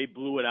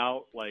blew it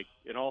out like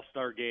an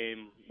all-star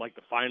game, like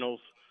the finals.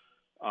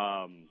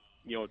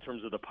 In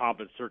terms of the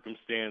pomp and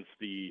circumstance,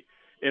 the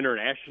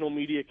international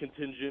media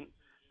contingent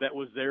that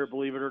was there,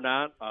 believe it or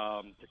not,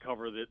 to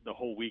cover the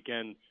whole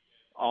weekend,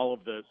 all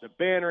of the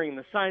bannering and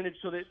the signage.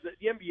 So the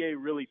NBA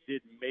really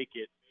did make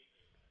it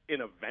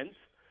an event.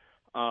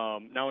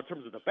 Now, in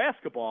terms of the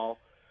basketball,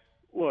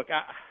 look,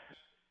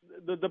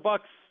 the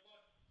Bucks,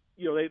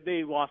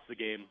 they lost the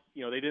game.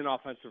 They didn't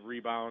offensive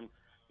rebound.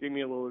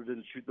 Damian Lillard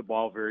didn't shoot the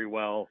ball very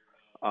well.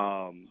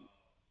 There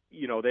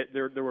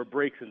were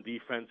breaks in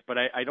defense, but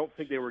I don't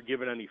think they were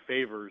given any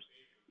favors,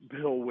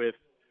 Bill, with,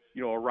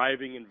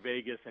 arriving in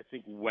Vegas, I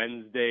think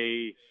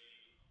Wednesday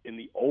in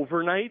the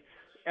overnight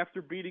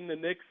after beating the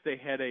Knicks. They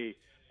had a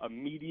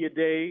media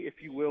day, if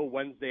you will,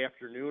 Wednesday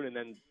afternoon, and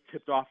then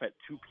tipped off at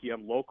 2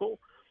 p.m. local.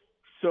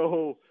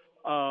 So,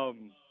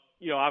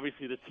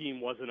 obviously the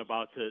team wasn't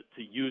about to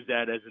use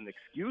that as an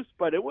excuse,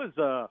 but it was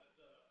a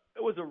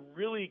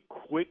really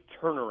quick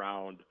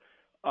turnaround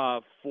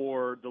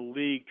for the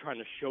league trying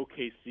to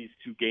showcase these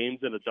two games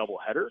in a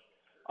doubleheader.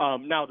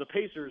 Now the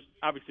Pacers,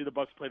 obviously the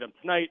Bucks play them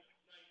tonight.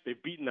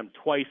 They've beaten them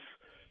twice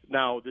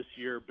now this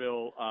year,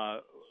 Bill.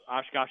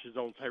 Oshkosh's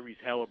own Tyrese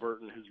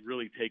Halliburton has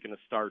really taken a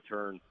star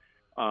turn.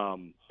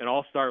 An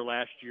all-star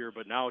last year,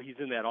 but now he's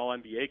in that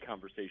all-NBA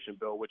conversation,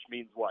 Bill, which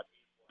means what?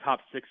 Top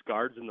 6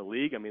 guards in the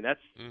league? I mean,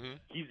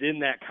 he's in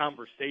that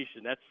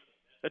conversation.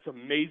 That's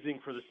amazing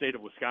for the state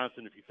of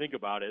Wisconsin if you think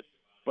about it.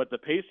 But the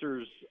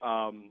Pacers,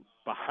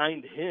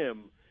 behind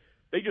him,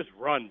 they just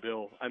run,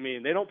 Bill. I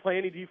mean, they don't play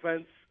any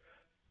defense.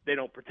 They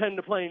don't pretend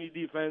to play any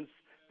defense.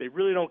 They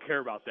really don't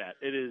care about that.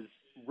 It is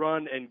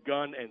run and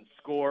gun and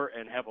score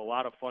and have a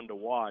lot of fun to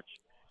watch.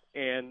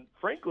 And,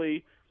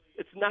 frankly,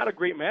 it's not a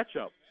great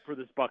matchup for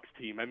this Bucks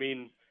team. I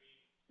mean,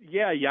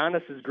 yeah,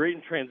 Giannis is great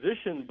in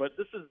transition, but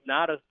this is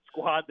not a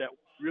squad that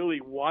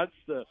really wants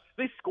to –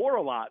 they score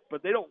a lot,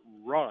 but they don't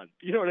run.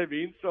 You know what I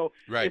mean? So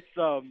right. It's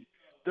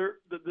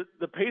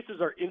the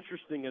Pacers are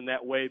interesting in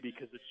that way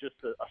because it's just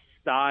a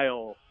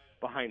style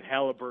behind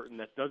Halliburton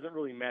that doesn't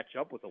really match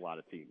up with a lot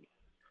of teams.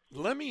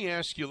 Let me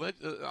ask you.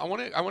 I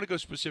want to go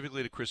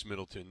specifically to Chris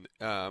Middleton.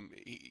 On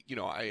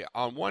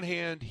one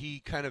hand, he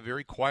kind of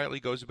very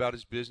quietly goes about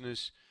his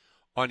business.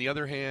 On the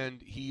other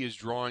hand, he is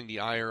drawing the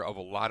ire of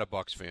a lot of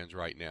Bucks fans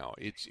right now.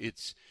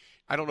 It's.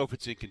 I don't know if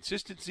it's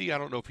inconsistency. I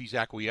don't know if he's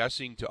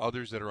acquiescing to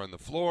others that are on the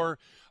floor.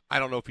 I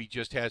don't know if he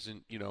just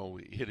hasn't,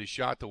 hit his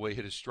shot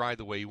hit his stride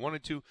the way he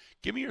wanted to.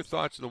 Give me your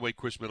thoughts on the way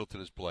Chris Middleton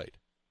has played.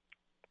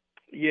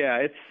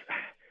 Yeah,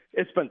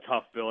 it's been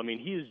tough, Bill. I mean,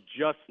 he's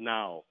just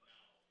now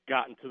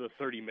gotten to the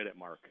 30-minute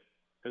mark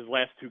his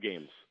last 2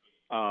 games.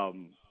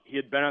 He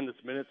had been on this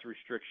minutes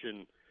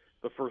restriction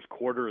the first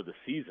quarter of the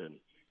season,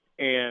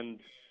 and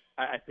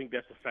I think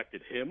that's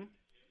affected him.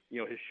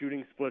 His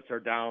shooting splits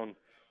are down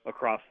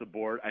across the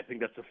board. I think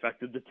that's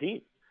affected the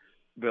team,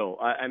 Bill.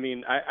 I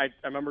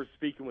remember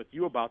speaking with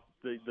you about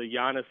the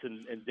Giannis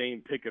and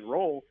Dame pick and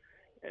roll,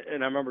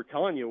 and I remember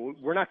telling you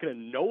we're not going to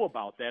know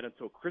about that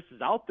until Chris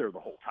is out there the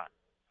whole time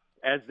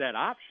as that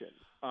option.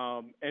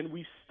 And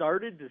we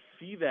started to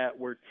see that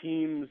where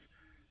teams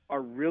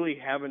are really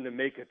having to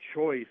make a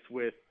choice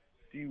with,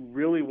 do you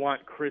really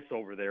want Chris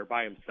over there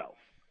by himself?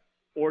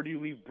 Or do you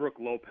leave Brook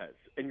Lopez?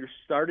 And you're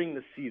starting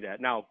to see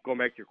that. Now, going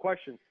back to your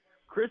question,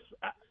 Chris,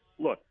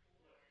 look,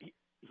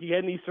 he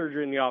had knee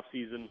surgery in the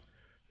offseason.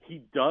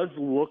 He does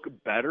look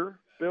better,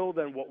 Bill,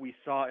 than what we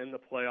saw in the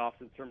playoffs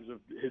in terms of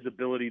his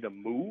ability to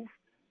move.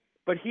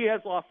 But he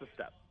has lost a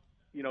step.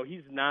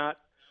 He's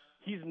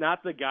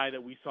not the guy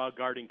that we saw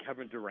guarding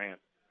Kevin Durant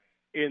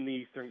in the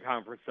Eastern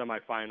Conference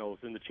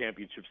semifinals in the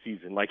championship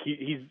season. Like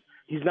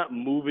he's not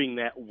moving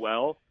that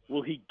well.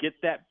 Will he get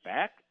that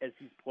back as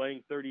he's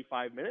playing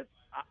 35 minutes?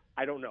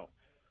 I don't know.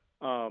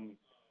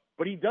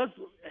 But he does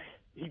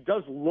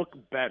look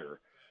better.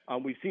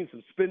 We've seen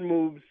some spin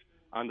moves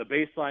on the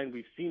baseline.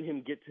 We've seen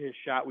him get to his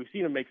shot. We've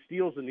seen him make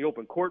steals in the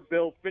open court,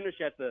 Bill, finish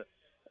at the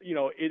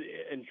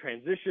in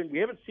transition. We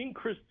haven't seen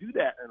Chris do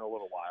that in a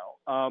little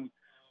while.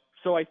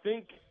 So I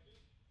think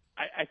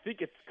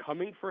it's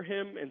coming for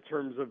him in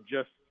terms of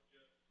just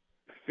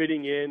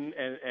fitting in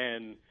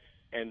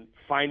and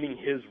finding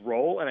his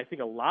role. And I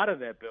think a lot of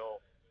that, Bill,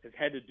 has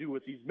had to do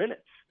with these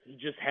minutes. He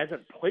just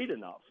hasn't played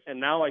enough. And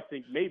now I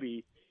think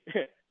maybe,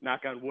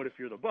 knock on wood if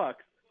you're the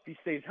Bucks, if he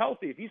stays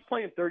healthy, if he's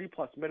playing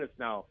 30-plus minutes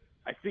now,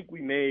 I think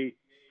we may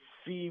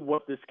see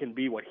what this can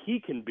be, what he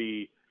can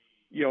be,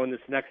 in this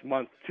next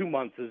month, 2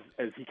 months,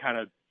 as he kind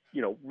of,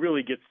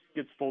 really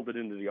gets folded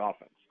into the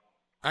offense.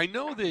 I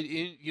know that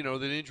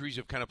that injuries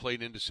have kind of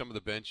played into some of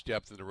the bench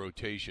depth in the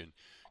rotation.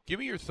 Give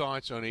me your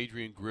thoughts on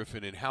Adrian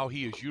Griffin and how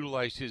he has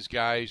utilized his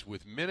guys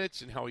with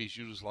minutes and how he's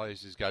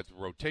utilized his guys with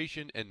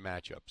rotation and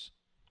matchups.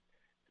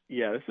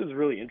 Yeah, this is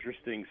really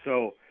interesting.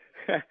 So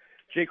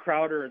Jay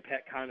Crowder and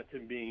Pat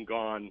Connaughton being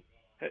gone,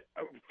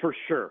 for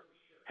sure,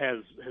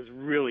 has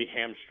really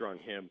hamstrung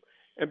him.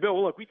 And,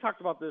 Bill, look, we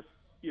talked about this,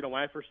 when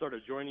I first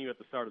started joining you at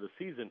the start of the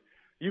season.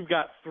 You've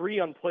got 3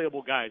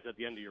 unplayable guys at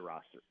the end of your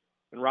roster,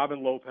 and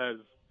Robin Lopez,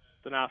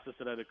 Thanasis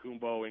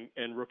Adetokounmpo,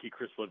 and rookie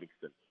Chris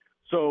Livingston.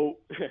 So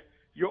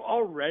you're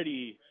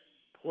already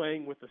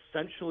playing with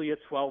essentially a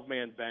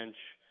 12-man bench,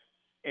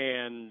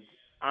 and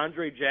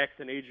Andre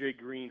Jackson, AJ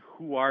Green,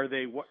 who are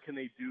they? What can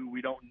they do?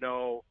 We don't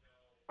know.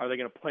 Are they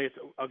going to play it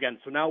again?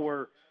 So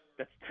now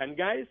that's 10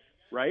 guys,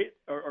 right?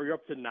 Or you're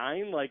up to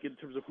 9, like in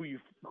terms of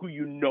who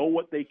you know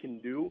what they can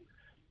do.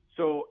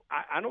 So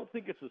I don't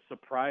think it's a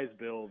surprise,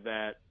 Bill,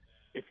 that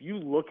if you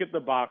look at the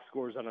box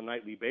scores on a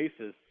nightly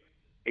basis,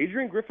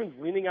 Adrian Griffin's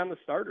leaning on the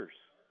starters.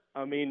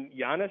 I mean,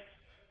 Giannis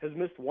has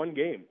missed 1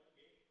 game.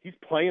 He's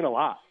playing a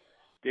lot.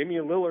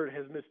 Damian Lillard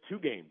has missed 2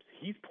 games.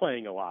 He's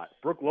playing a lot.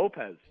 Brook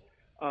Lopez.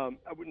 Now,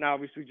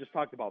 obviously, we just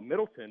talked about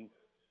Middleton,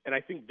 and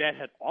I think that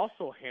had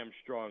also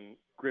hamstrung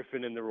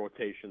Griffin in the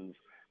rotations.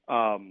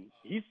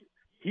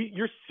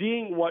 You're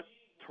seeing what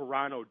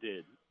Toronto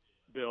did,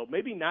 Bill.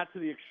 Maybe not to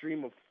the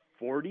extreme of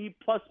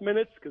 40-plus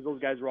minutes because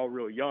those guys are all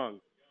real young,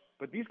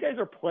 but these guys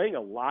are playing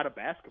a lot of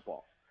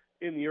basketball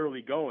in the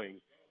early going,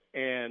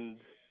 and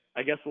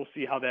I guess we'll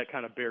see how that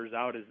kind of bears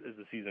out as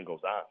the season goes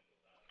on.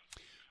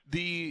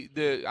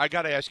 I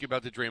got to ask you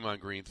about the Draymond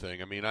Green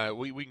thing. I mean,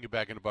 we can get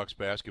back into Bucks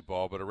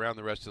basketball, but around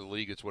the rest of the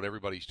league, it's what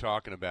everybody's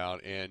talking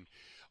about. And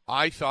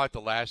I thought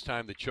the last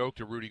time the choke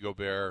to Rudy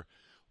Gobert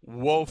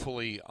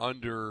woefully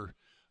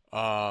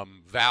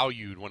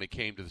valued when it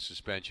came to the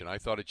suspension. I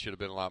thought it should have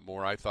been a lot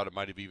more. I thought it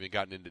might have even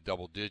gotten into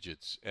double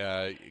digits.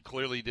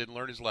 Clearly, he didn't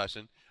learn his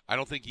lesson. I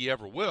don't think he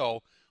ever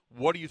will.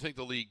 What do you think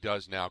the league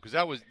does now? Because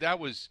that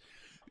was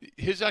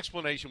his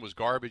explanation was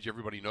garbage.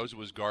 Everybody knows it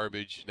was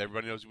garbage.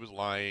 Everybody knows he was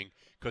lying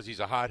because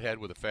he's a hothead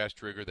with a fast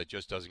trigger that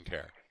just doesn't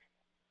care.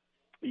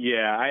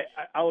 Yeah,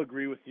 I'll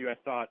agree with you. I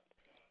thought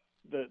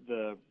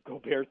the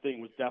Gobert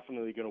thing was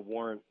definitely going to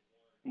warrant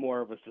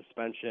more of a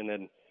suspension,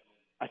 and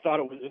I thought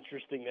it was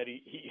interesting that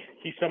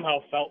he somehow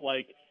felt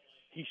like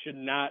he should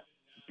not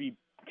be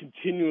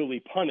continually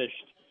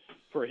punished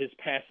for his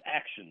past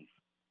actions,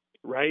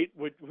 right?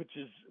 Which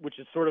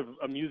is sort of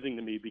amusing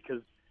to me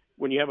because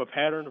when you have a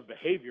pattern of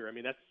behavior, I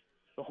mean, that's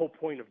the whole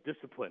point of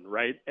discipline,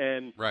 right?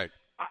 And right.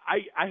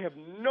 I have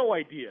no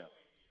idea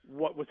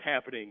what was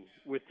happening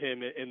with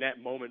him in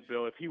that moment,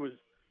 Bill. If he was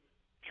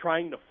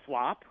trying to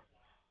flop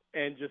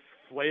and just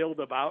flailed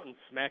about and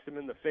smacked him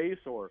in the face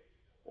or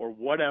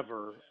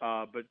whatever,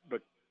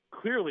 but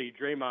clearly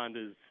Draymond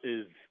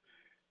is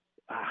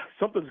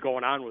something's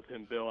going on with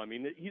him, Bill. I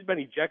mean, he's been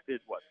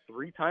ejected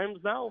 3 times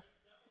now,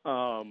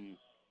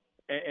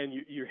 and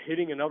you're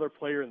hitting another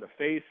player in the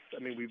face.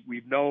 I mean,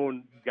 we've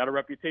known he's got a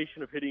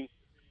reputation of hitting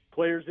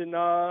players in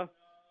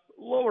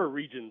lower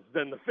regions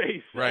than the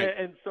face, right?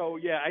 And so,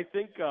 yeah, I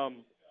think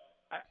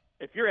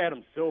if you're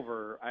Adam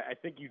Silver, I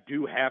think you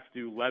do have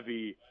to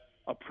levy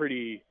a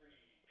pretty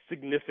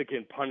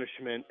significant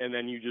punishment, and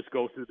then you just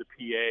go through the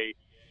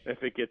PA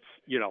if it gets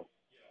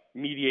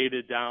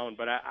mediated down.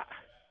 But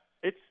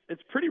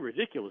it's pretty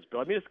ridiculous, Bill.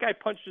 I mean, this guy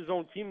punched his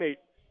own teammate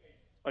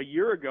a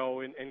year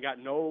ago and got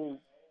no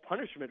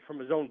punishment from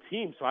his own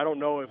team. So I don't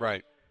know if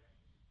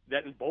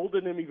that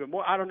emboldened him even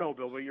more. I don't know,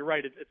 Bill, but you're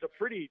right. It's a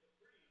pretty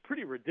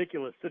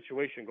ridiculous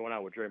situation going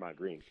on with Draymond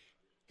Green.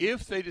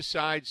 If they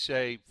decide,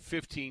 say,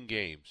 15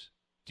 games,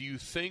 do you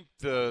think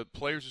the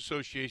Players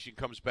Association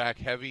comes back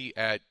heavy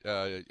at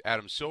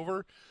Adam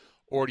Silver,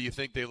 or do you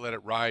think they let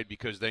it ride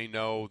because they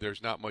know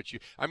there's not much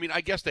I mean,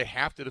 I guess they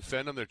have to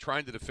defend him. They're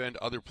trying to defend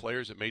other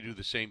players that may do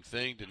the same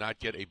thing to not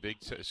get a big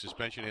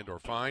suspension and or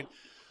fine.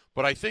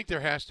 But I think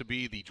there has to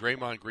be the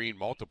Draymond Green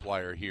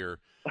multiplier here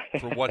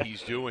for what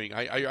he's doing.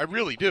 I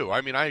really do.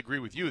 I mean, I agree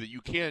with you that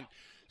you can't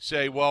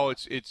say, well,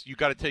 it's you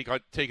got to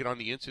take it on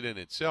the incident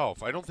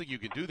itself. I don't think you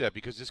can do that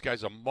because this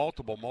guy's a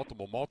multiple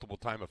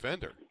time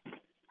offender.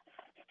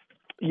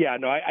 Yeah,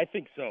 no, I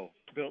think so.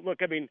 Bill, look,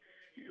 I mean,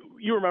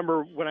 you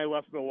remember when I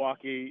left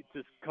Milwaukee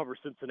to cover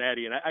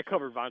Cincinnati, and I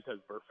covered Vontaze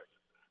Burfict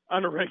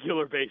on a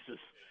regular basis,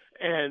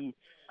 and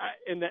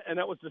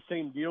that was the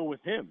same deal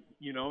with him.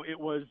 It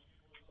was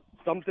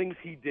some things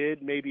he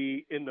did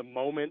maybe in the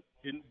moment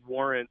didn't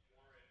warrant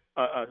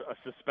a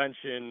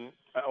suspension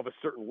of a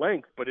certain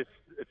length, but it's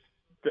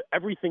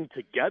everything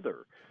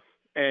together.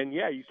 And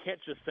yeah, you can't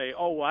just say,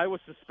 oh, well, I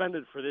was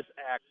suspended for this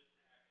act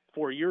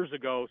 4 years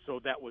ago, so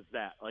that was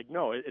that. Like,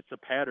 no, it's a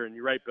pattern.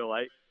 You're right, Bill.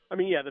 I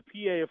mean, yeah, the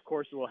PA, of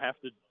course, will have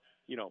to,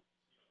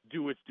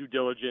 do its due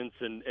diligence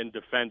and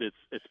defend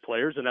its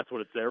players, and that's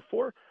what it's there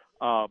for.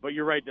 But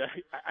you're right.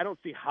 I don't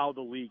see how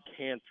the league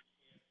can't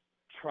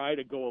try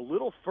to go a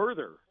little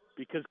further,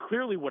 because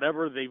clearly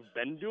whatever they've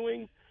been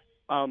doing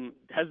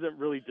hasn't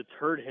really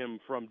deterred him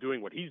from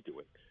doing what he's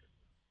doing.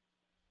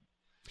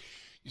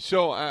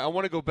 So I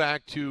want to go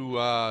back to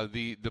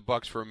the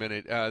Bucks for a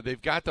minute.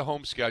 They've got the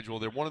home schedule.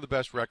 They're one of the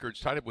best records,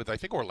 tied up with, I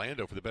think,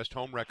 Orlando for the best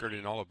home record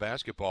in all of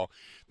basketball.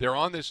 They're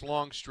on this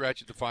long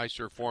stretch at the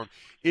Fiserv Forum.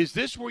 Is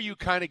this where you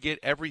kind of get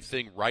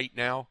everything right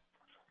now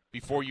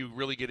before you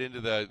really get into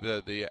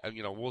the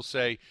we'll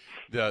say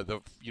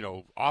the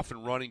off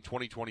and running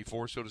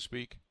 2024, so to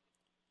speak?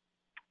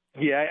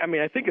 Yeah, I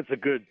mean, I think it's a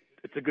good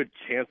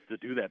chance to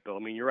do that, Bill. I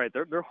mean, you're right.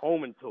 They're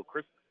home until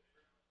Christmas,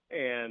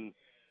 and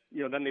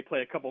then they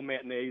play a couple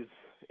matinees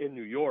in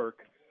New York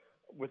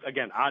with,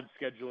 again, odd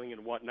scheduling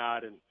and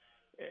whatnot,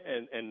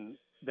 and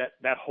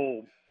that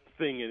whole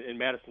thing in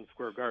Madison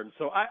Square Garden.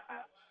 So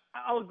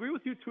I'll agree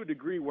with you to a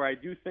degree, where I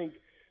do think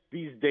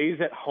these days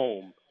at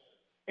home,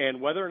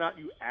 and whether or not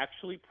you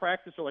actually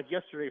practice, or like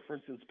yesterday, for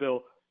instance,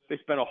 Bill, they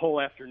spent a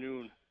whole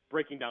afternoon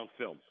breaking down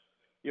film.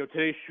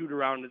 Today's shoot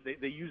around,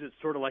 they use it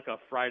sort of like a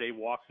Friday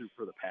walkthrough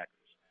for the Packers,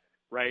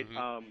 right?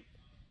 Mm-hmm.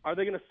 Are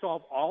they going to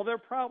solve all their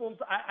problems?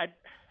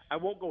 I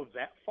won't go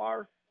that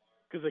far,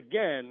 because,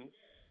 again,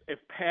 if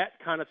Pat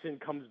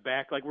Connaughton comes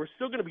back, like, we're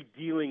still going to be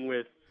dealing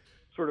with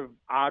sort of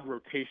odd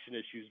rotation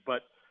issues.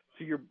 But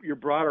to your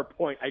broader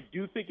point, I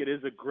do think it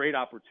is a great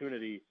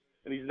opportunity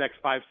in these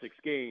next 5-6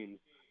 games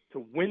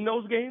to win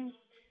those games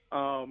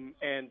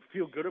and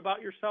feel good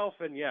about yourself,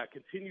 and, yeah,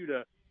 continue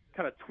to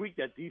kind of tweak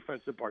that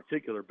defense in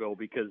particular, Bill,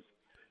 because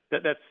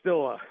that's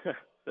still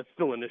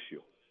an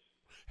issue.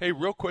 Hey,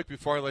 real quick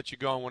before I let you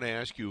go, I want to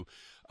ask you,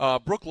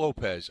 Brook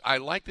Lopez, I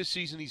like the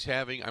season he's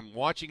having. I'm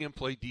watching him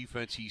play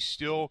defense. He's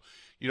still,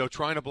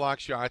 trying to block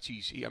shots.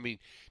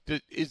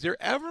 Is there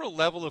ever a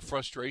level of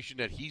frustration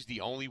that he's the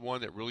only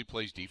one that really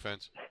plays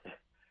defense?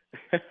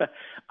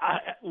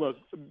 Look,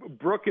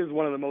 Brook is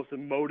one of the most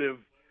emotive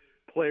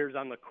players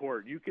on the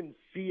court. You can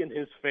see in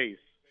his face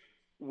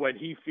when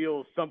he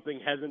feels something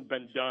hasn't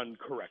been done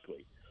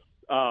correctly.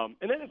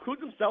 And that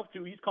includes himself,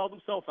 too. He's called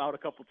himself out a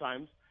couple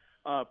times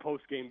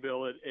post-game,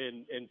 Bill,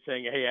 and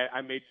saying, hey,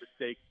 I made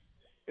mistakes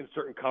in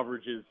certain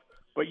coverages.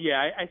 But,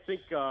 yeah, I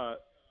think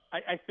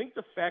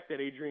the fact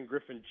that Adrian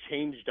Griffin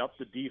changed up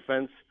the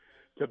defense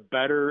to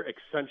better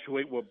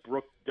accentuate what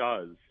Brook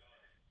does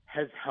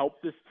has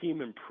helped this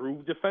team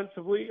improve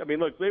defensively. I mean,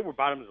 look, they were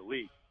bottom of the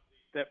league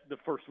the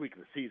first week of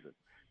the season.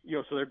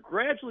 So they're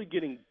gradually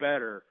getting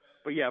better.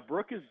 But, yeah,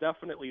 Brook is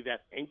definitely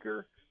that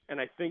anchor, and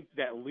I think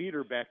that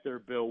leader back there,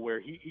 Bill, where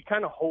he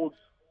kind of holds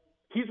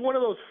 – he's one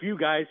of those few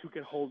guys who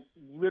can hold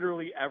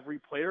literally every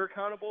player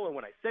accountable. And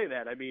when I say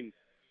that, I mean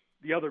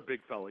the other big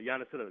fella,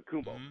 Giannis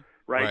Antetokounmpo,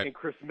 right? And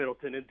Chris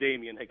Middleton and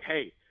Damian. Like,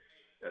 hey,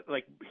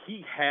 like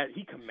he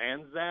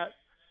commands that.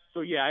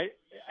 So, yeah,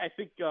 I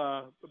think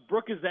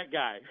Brook is that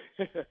guy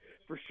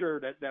for sure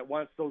that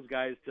wants those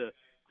guys to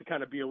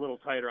kind of be a little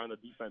tighter on the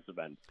defensive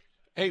end.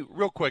 Hey,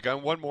 real quick,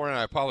 one more, and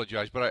I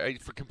apologize, but I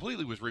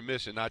completely was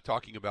remiss in not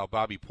talking about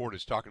Bobby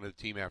Portis talking to the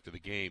team after the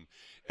game.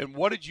 And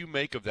what did you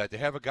make of that? To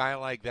have a guy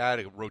like that,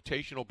 a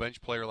rotational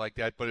bench player like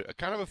that, but a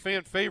kind of a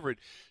fan favorite,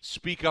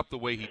 speak up the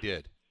way he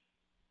did?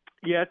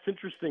 Yeah, it's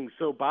interesting.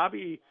 So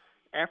Bobby,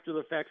 after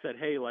the fact, said,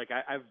 hey, like,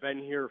 I've been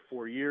here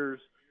for years.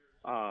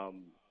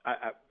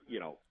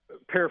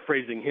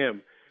 Paraphrasing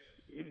him,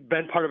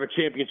 been part of a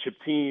championship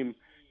team.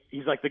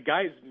 He's like, the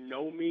guys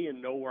know me and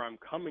know where I'm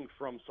coming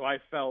from, so I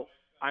felt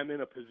I'm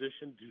in a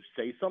position to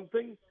say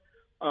something.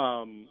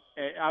 And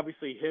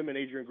obviously, him and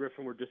Adrian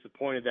Griffin were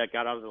disappointed that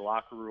got out of the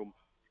locker room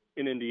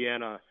in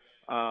Indiana.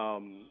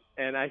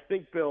 And I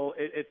think, Bill,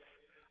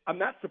 I'm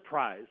not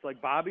surprised.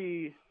 Like,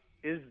 Bobby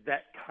is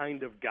that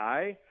kind of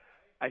guy.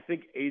 I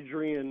think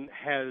Adrian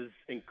has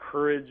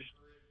encouraged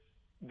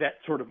that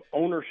sort of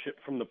ownership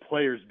from the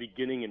players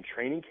beginning in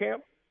training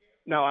camp.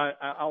 Now,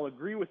 I'll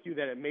agree with you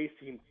that it may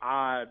seem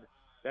odd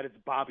that it's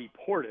Bobby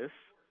Portis,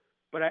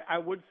 but I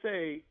would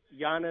say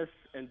Giannis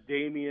and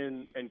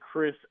Damian and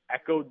Chris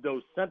echoed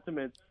those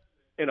sentiments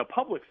in a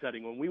public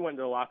setting when we went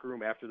to the locker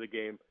room after the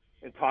game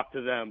and talked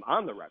to them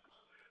on the record.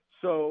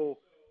 So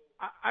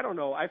I don't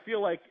know. I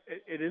feel like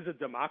it is a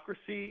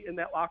democracy in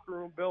that locker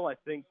room, Bill. I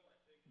think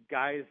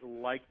guys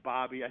like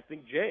Bobby, I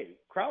think Jay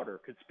Crowder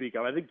could speak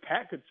up. I think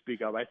Pat could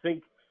speak up. I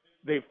think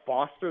they've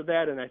fostered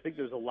that, and I think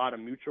there's a lot of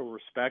mutual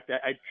respect.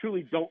 I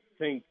truly don't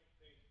think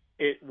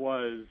it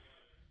was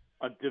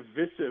a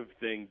divisive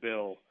thing,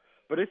 Bill.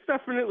 But it's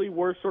definitely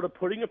worth sort of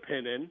putting a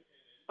pin in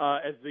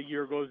as the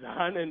year goes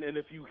on, and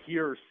if you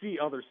hear or see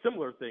other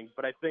similar things.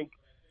 But I think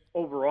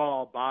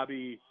overall,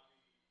 Bobby,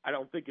 I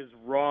don't think is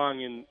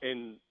wrong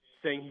in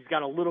saying he's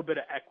got a little bit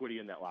of equity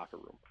in that locker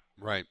room.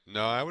 Right.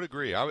 No, I would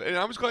agree. And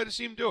I was glad to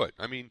see him do it.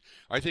 I mean,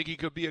 I think he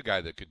could be a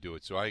guy that could do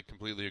it, so I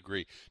completely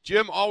agree.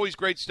 Jim, always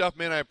great stuff,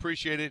 man. I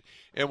appreciate it,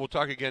 and we'll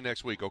talk again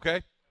next week,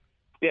 okay?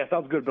 Yeah,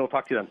 sounds good, Bill.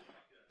 Talk to you then.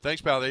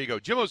 Thanks, pal. There you go.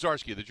 Jim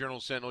Owczarski, the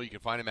Journal Sentinel. You can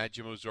find him at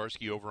Jim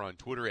Owczarski over on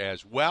Twitter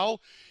as well.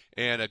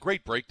 And a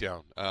great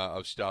breakdown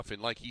of stuff.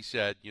 And like he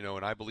said,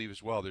 and I believe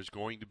as well, there's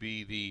going to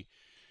be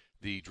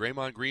the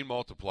Draymond Green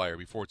multiplier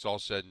before it's all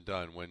said and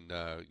done when,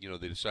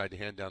 they decide to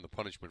hand down the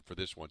punishment for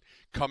this one,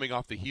 coming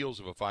off the heels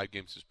of a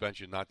 5-game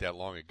suspension not that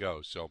long ago.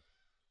 So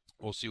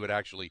we'll see what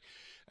actually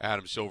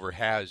Adam Silver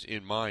has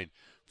in mind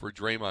for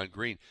Draymond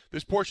Green.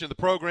 This portion of the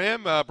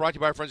program brought to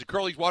you by our friends at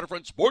Curly's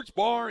Waterfront Sports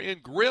Bar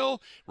and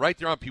Grill right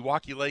there on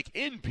Pewaukee Lake,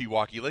 in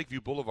Pewaukee, Lakeview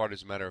Boulevard,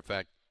 as a matter of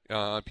fact.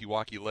 On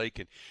Pewaukee Lake,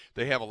 and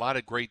they have a lot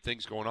of great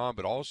things going on,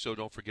 but also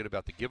don't forget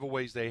about the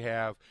giveaways they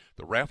have,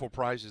 the raffle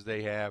prizes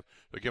they have.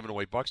 They're giving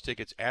away Bucks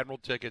tickets, Admiral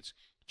tickets.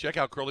 Check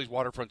out Curly's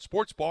Waterfront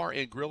Sports Bar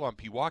and Grill on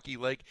Pewaukee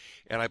Lake,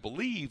 and I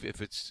believe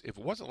if it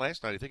wasn't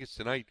last night, I think it's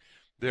tonight,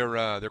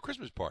 their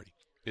Christmas party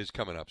is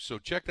coming up. So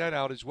check that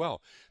out as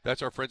well.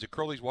 That's our friends at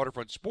Curly's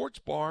Waterfront Sports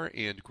Bar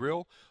and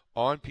Grill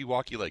on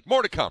Pewaukee Lake.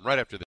 More to come right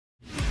after this.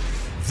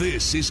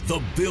 This is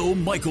the Bill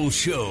Michaels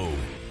Show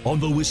on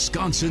the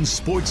Wisconsin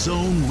Sports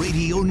Zone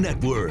Radio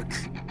Network.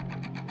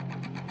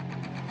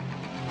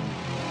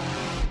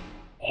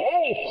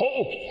 Ho,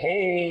 ho,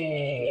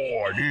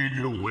 ho! I need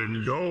a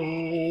window.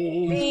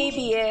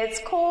 Baby, it's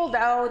cold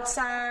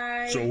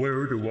outside. So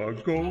where do I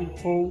go?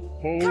 Ho,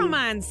 ho. Come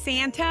on,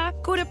 Santa.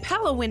 Go to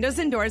Pella Windows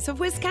and Doors of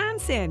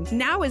Wisconsin.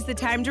 Now is the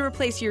time to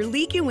replace your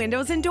leaky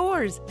windows and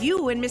doors.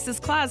 You and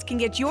Mrs. Claus can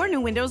get your new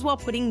windows while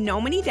putting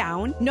no money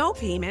down, no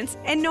payments,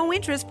 and no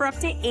interest for up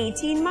to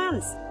 18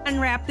 months.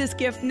 Unwrap this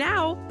gift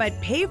now, but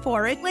pay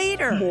for it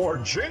later. More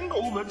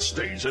jingle that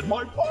stays in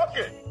my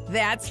pocket.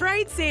 That's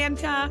right,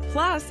 Santa.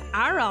 Plus,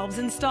 our elves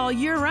install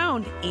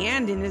year-round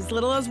and in as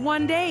little as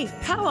 1 day.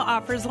 Pella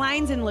offers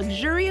lines in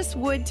luxurious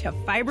wood to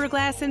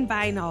fiberglass and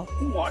vinyl.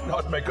 Why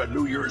not make a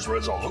New Year's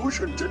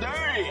resolution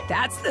today?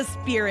 That's the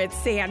spirit,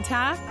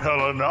 Santa.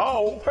 Hella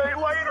no, pay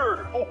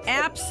later.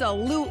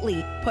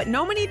 Absolutely. Put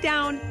no money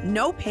down,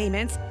 no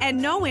payments,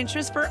 and no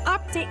interest for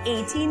up to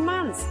 18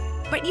 months.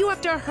 But you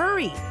have to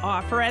hurry.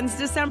 Offer ends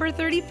December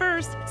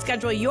 31st.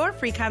 Schedule your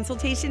free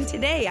consultation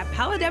today at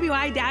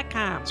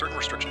PellaWI.com. Certain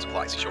restrictions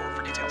apply. See showroom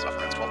for details.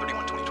 Offer ends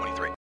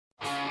 12/31/2023.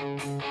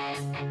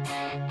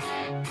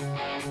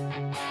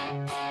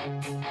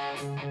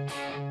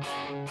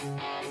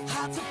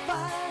 Hearts of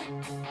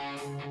fire,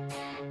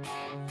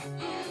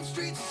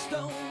 streets of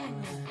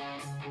stone,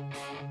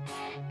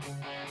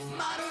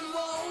 modern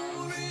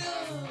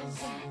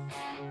warriors,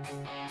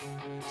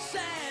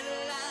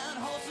 satellite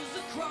horses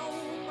of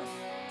chrome,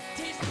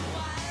 taste the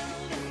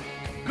wild.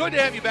 Good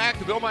to have you back.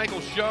 The Bill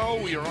Michaels Show.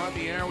 We are on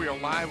the air. We are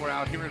live. We're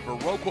out here in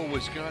Viroqua,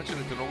 Wisconsin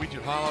at the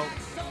Norwegian Hollow.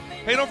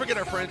 Hey, don't forget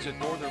our friends at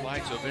Northern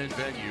Lights Event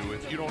Venue.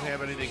 If you don't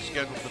have anything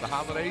scheduled for the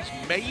holidays,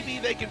 maybe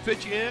they can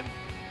fit you in.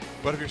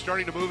 But if you're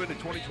starting to move into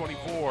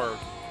 2024,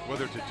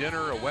 whether it's a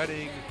dinner, a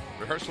wedding,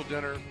 rehearsal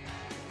dinner,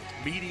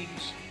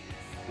 meetings,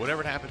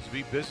 whatever it happens to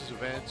be, business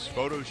events,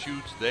 photo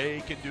shoots,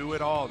 they can do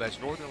it all. That's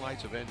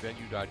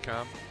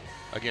northernlightseventvenue.com.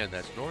 Again,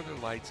 that's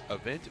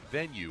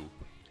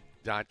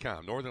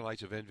northernlightseventvenue.com.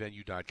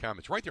 northernlightseventvenue.com.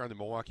 It's right there on the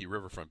Milwaukee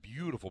Riverfront.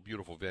 Beautiful,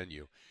 beautiful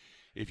venue.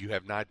 If you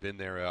have not been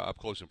there up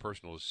close and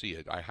personal to see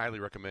it, I highly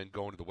recommend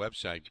going to the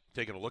website,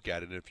 taking a look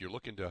at it. And if you're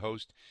looking to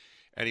host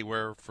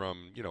anywhere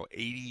from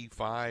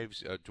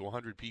 85 to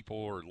 100 people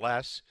or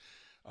less,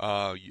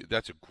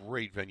 that's a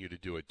great venue to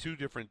do it. 2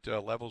 different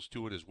levels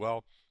to it as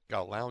well.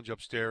 Got a lounge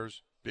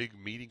upstairs, big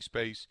meeting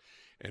space,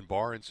 and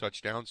bar and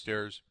such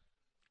downstairs.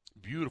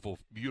 Beautiful,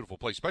 beautiful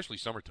place, especially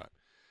summertime.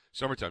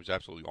 Summertime's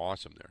absolutely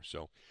awesome there.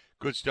 So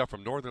good stuff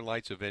from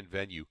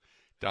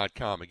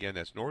northernlightseventvenue.com. Again,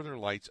 that's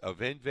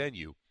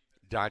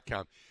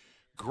northernlightseventvenue.com.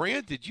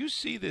 Grant, did you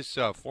see this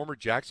former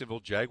Jacksonville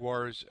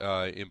Jaguars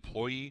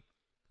employee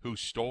who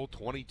stole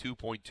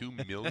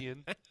 $22.2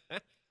 million?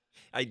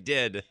 I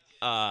did.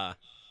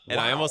 And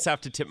I almost have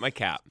to tip my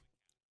cap.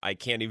 I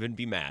can't even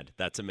be mad.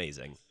 That's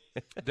amazing.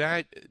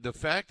 The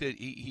fact that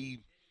he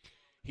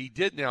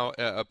did now,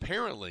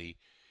 apparently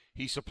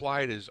he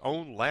supplied his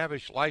own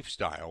lavish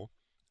lifestyle,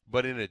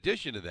 but in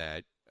addition to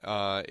that,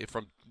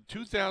 from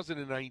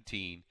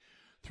 2019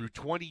 through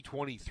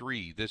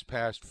 2023, this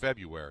past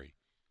February,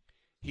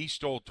 he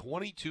stole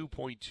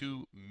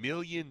 $22.2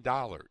 million.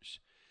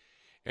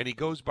 And he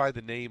goes by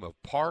the name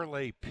of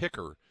Parlay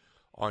Picker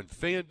on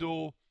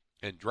FanDuel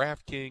and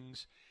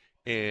DraftKings.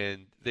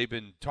 And they've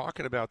been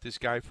talking about this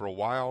guy for a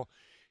while.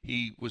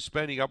 He was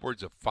spending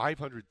upwards of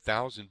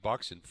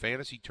 $500,000 in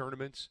fantasy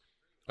tournaments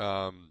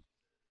on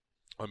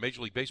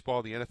Major League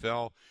Baseball, the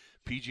NFL,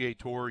 PGA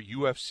Tour,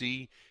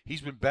 UFC.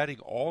 He's been betting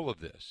all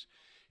of this.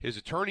 His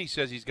attorney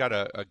says he's got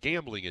a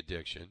gambling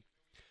addiction,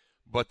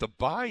 but the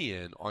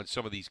buy-in on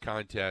some of these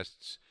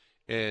contests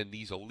and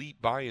these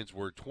elite buy-ins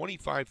were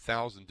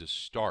 $25,000 to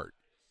start.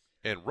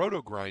 And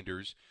Roto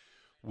Grinders,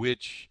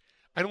 which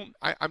I'm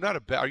not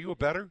a bet. Are you a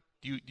bettor?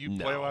 Do you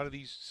play a lot of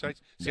these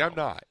sites? See, No. I'm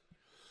not.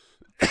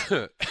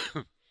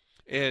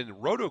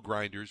 And Roto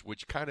Grinders,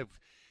 which kind of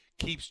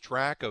keeps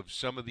track of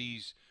some of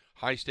these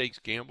high-stakes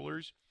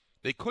gamblers,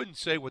 they couldn't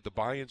say what the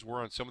buy-ins were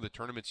on some of the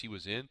tournaments he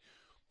was in,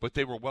 but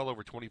they were well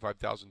over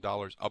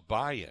 $25,000 a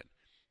buy-in,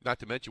 not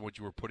to mention what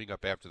you were putting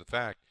up after the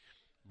fact.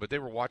 But they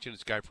were watching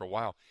this guy for a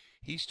while.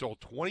 He stole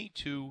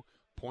 $22.2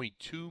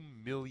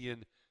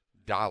 million.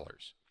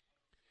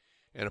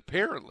 And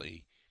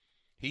apparently,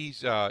 he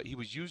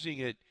was using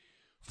it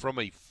from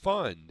a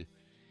fund.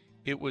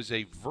 It was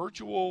a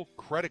virtual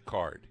credit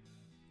card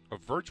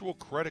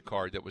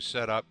that was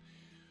set up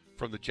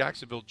from the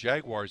Jacksonville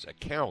Jaguars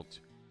account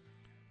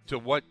to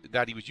what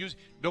that he was using.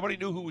 Nobody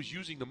knew who was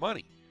using the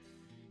money.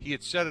 He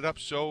had set it up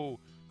so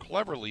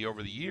cleverly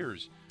over the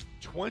years.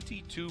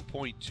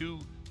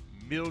 $22.2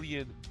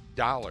 million.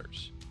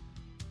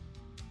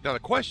 Now the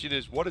question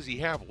is, what does he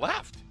have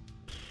left?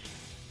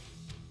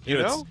 You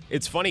know?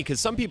 It's funny because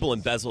some people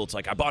embezzle. It's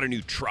like, I bought a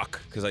new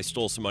truck because I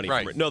stole some money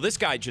from it. No, this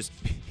guy just,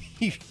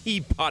 he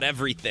bought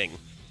everything.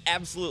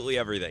 Absolutely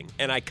everything.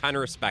 And I kind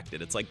of respect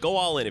it. It's like, go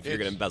all in if you're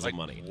going to embezzle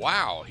money.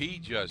 Wow. He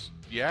just,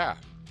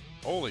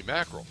 holy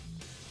mackerel.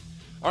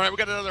 All right, we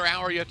got another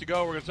hour yet to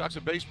go. We're going to talk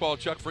some baseball.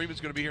 Chuck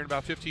Freeman's going to be here in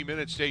about 15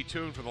 minutes. Stay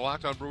tuned for the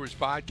Locked On Brewers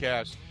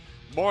podcast.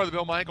 More of the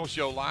Bill Michaels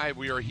Show live.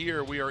 We are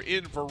here. We are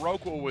in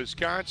Viroqua,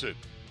 Wisconsin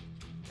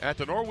at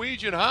the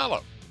Norwegian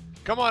Hollow.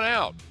 Come on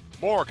out.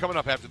 More coming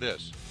up after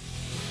this.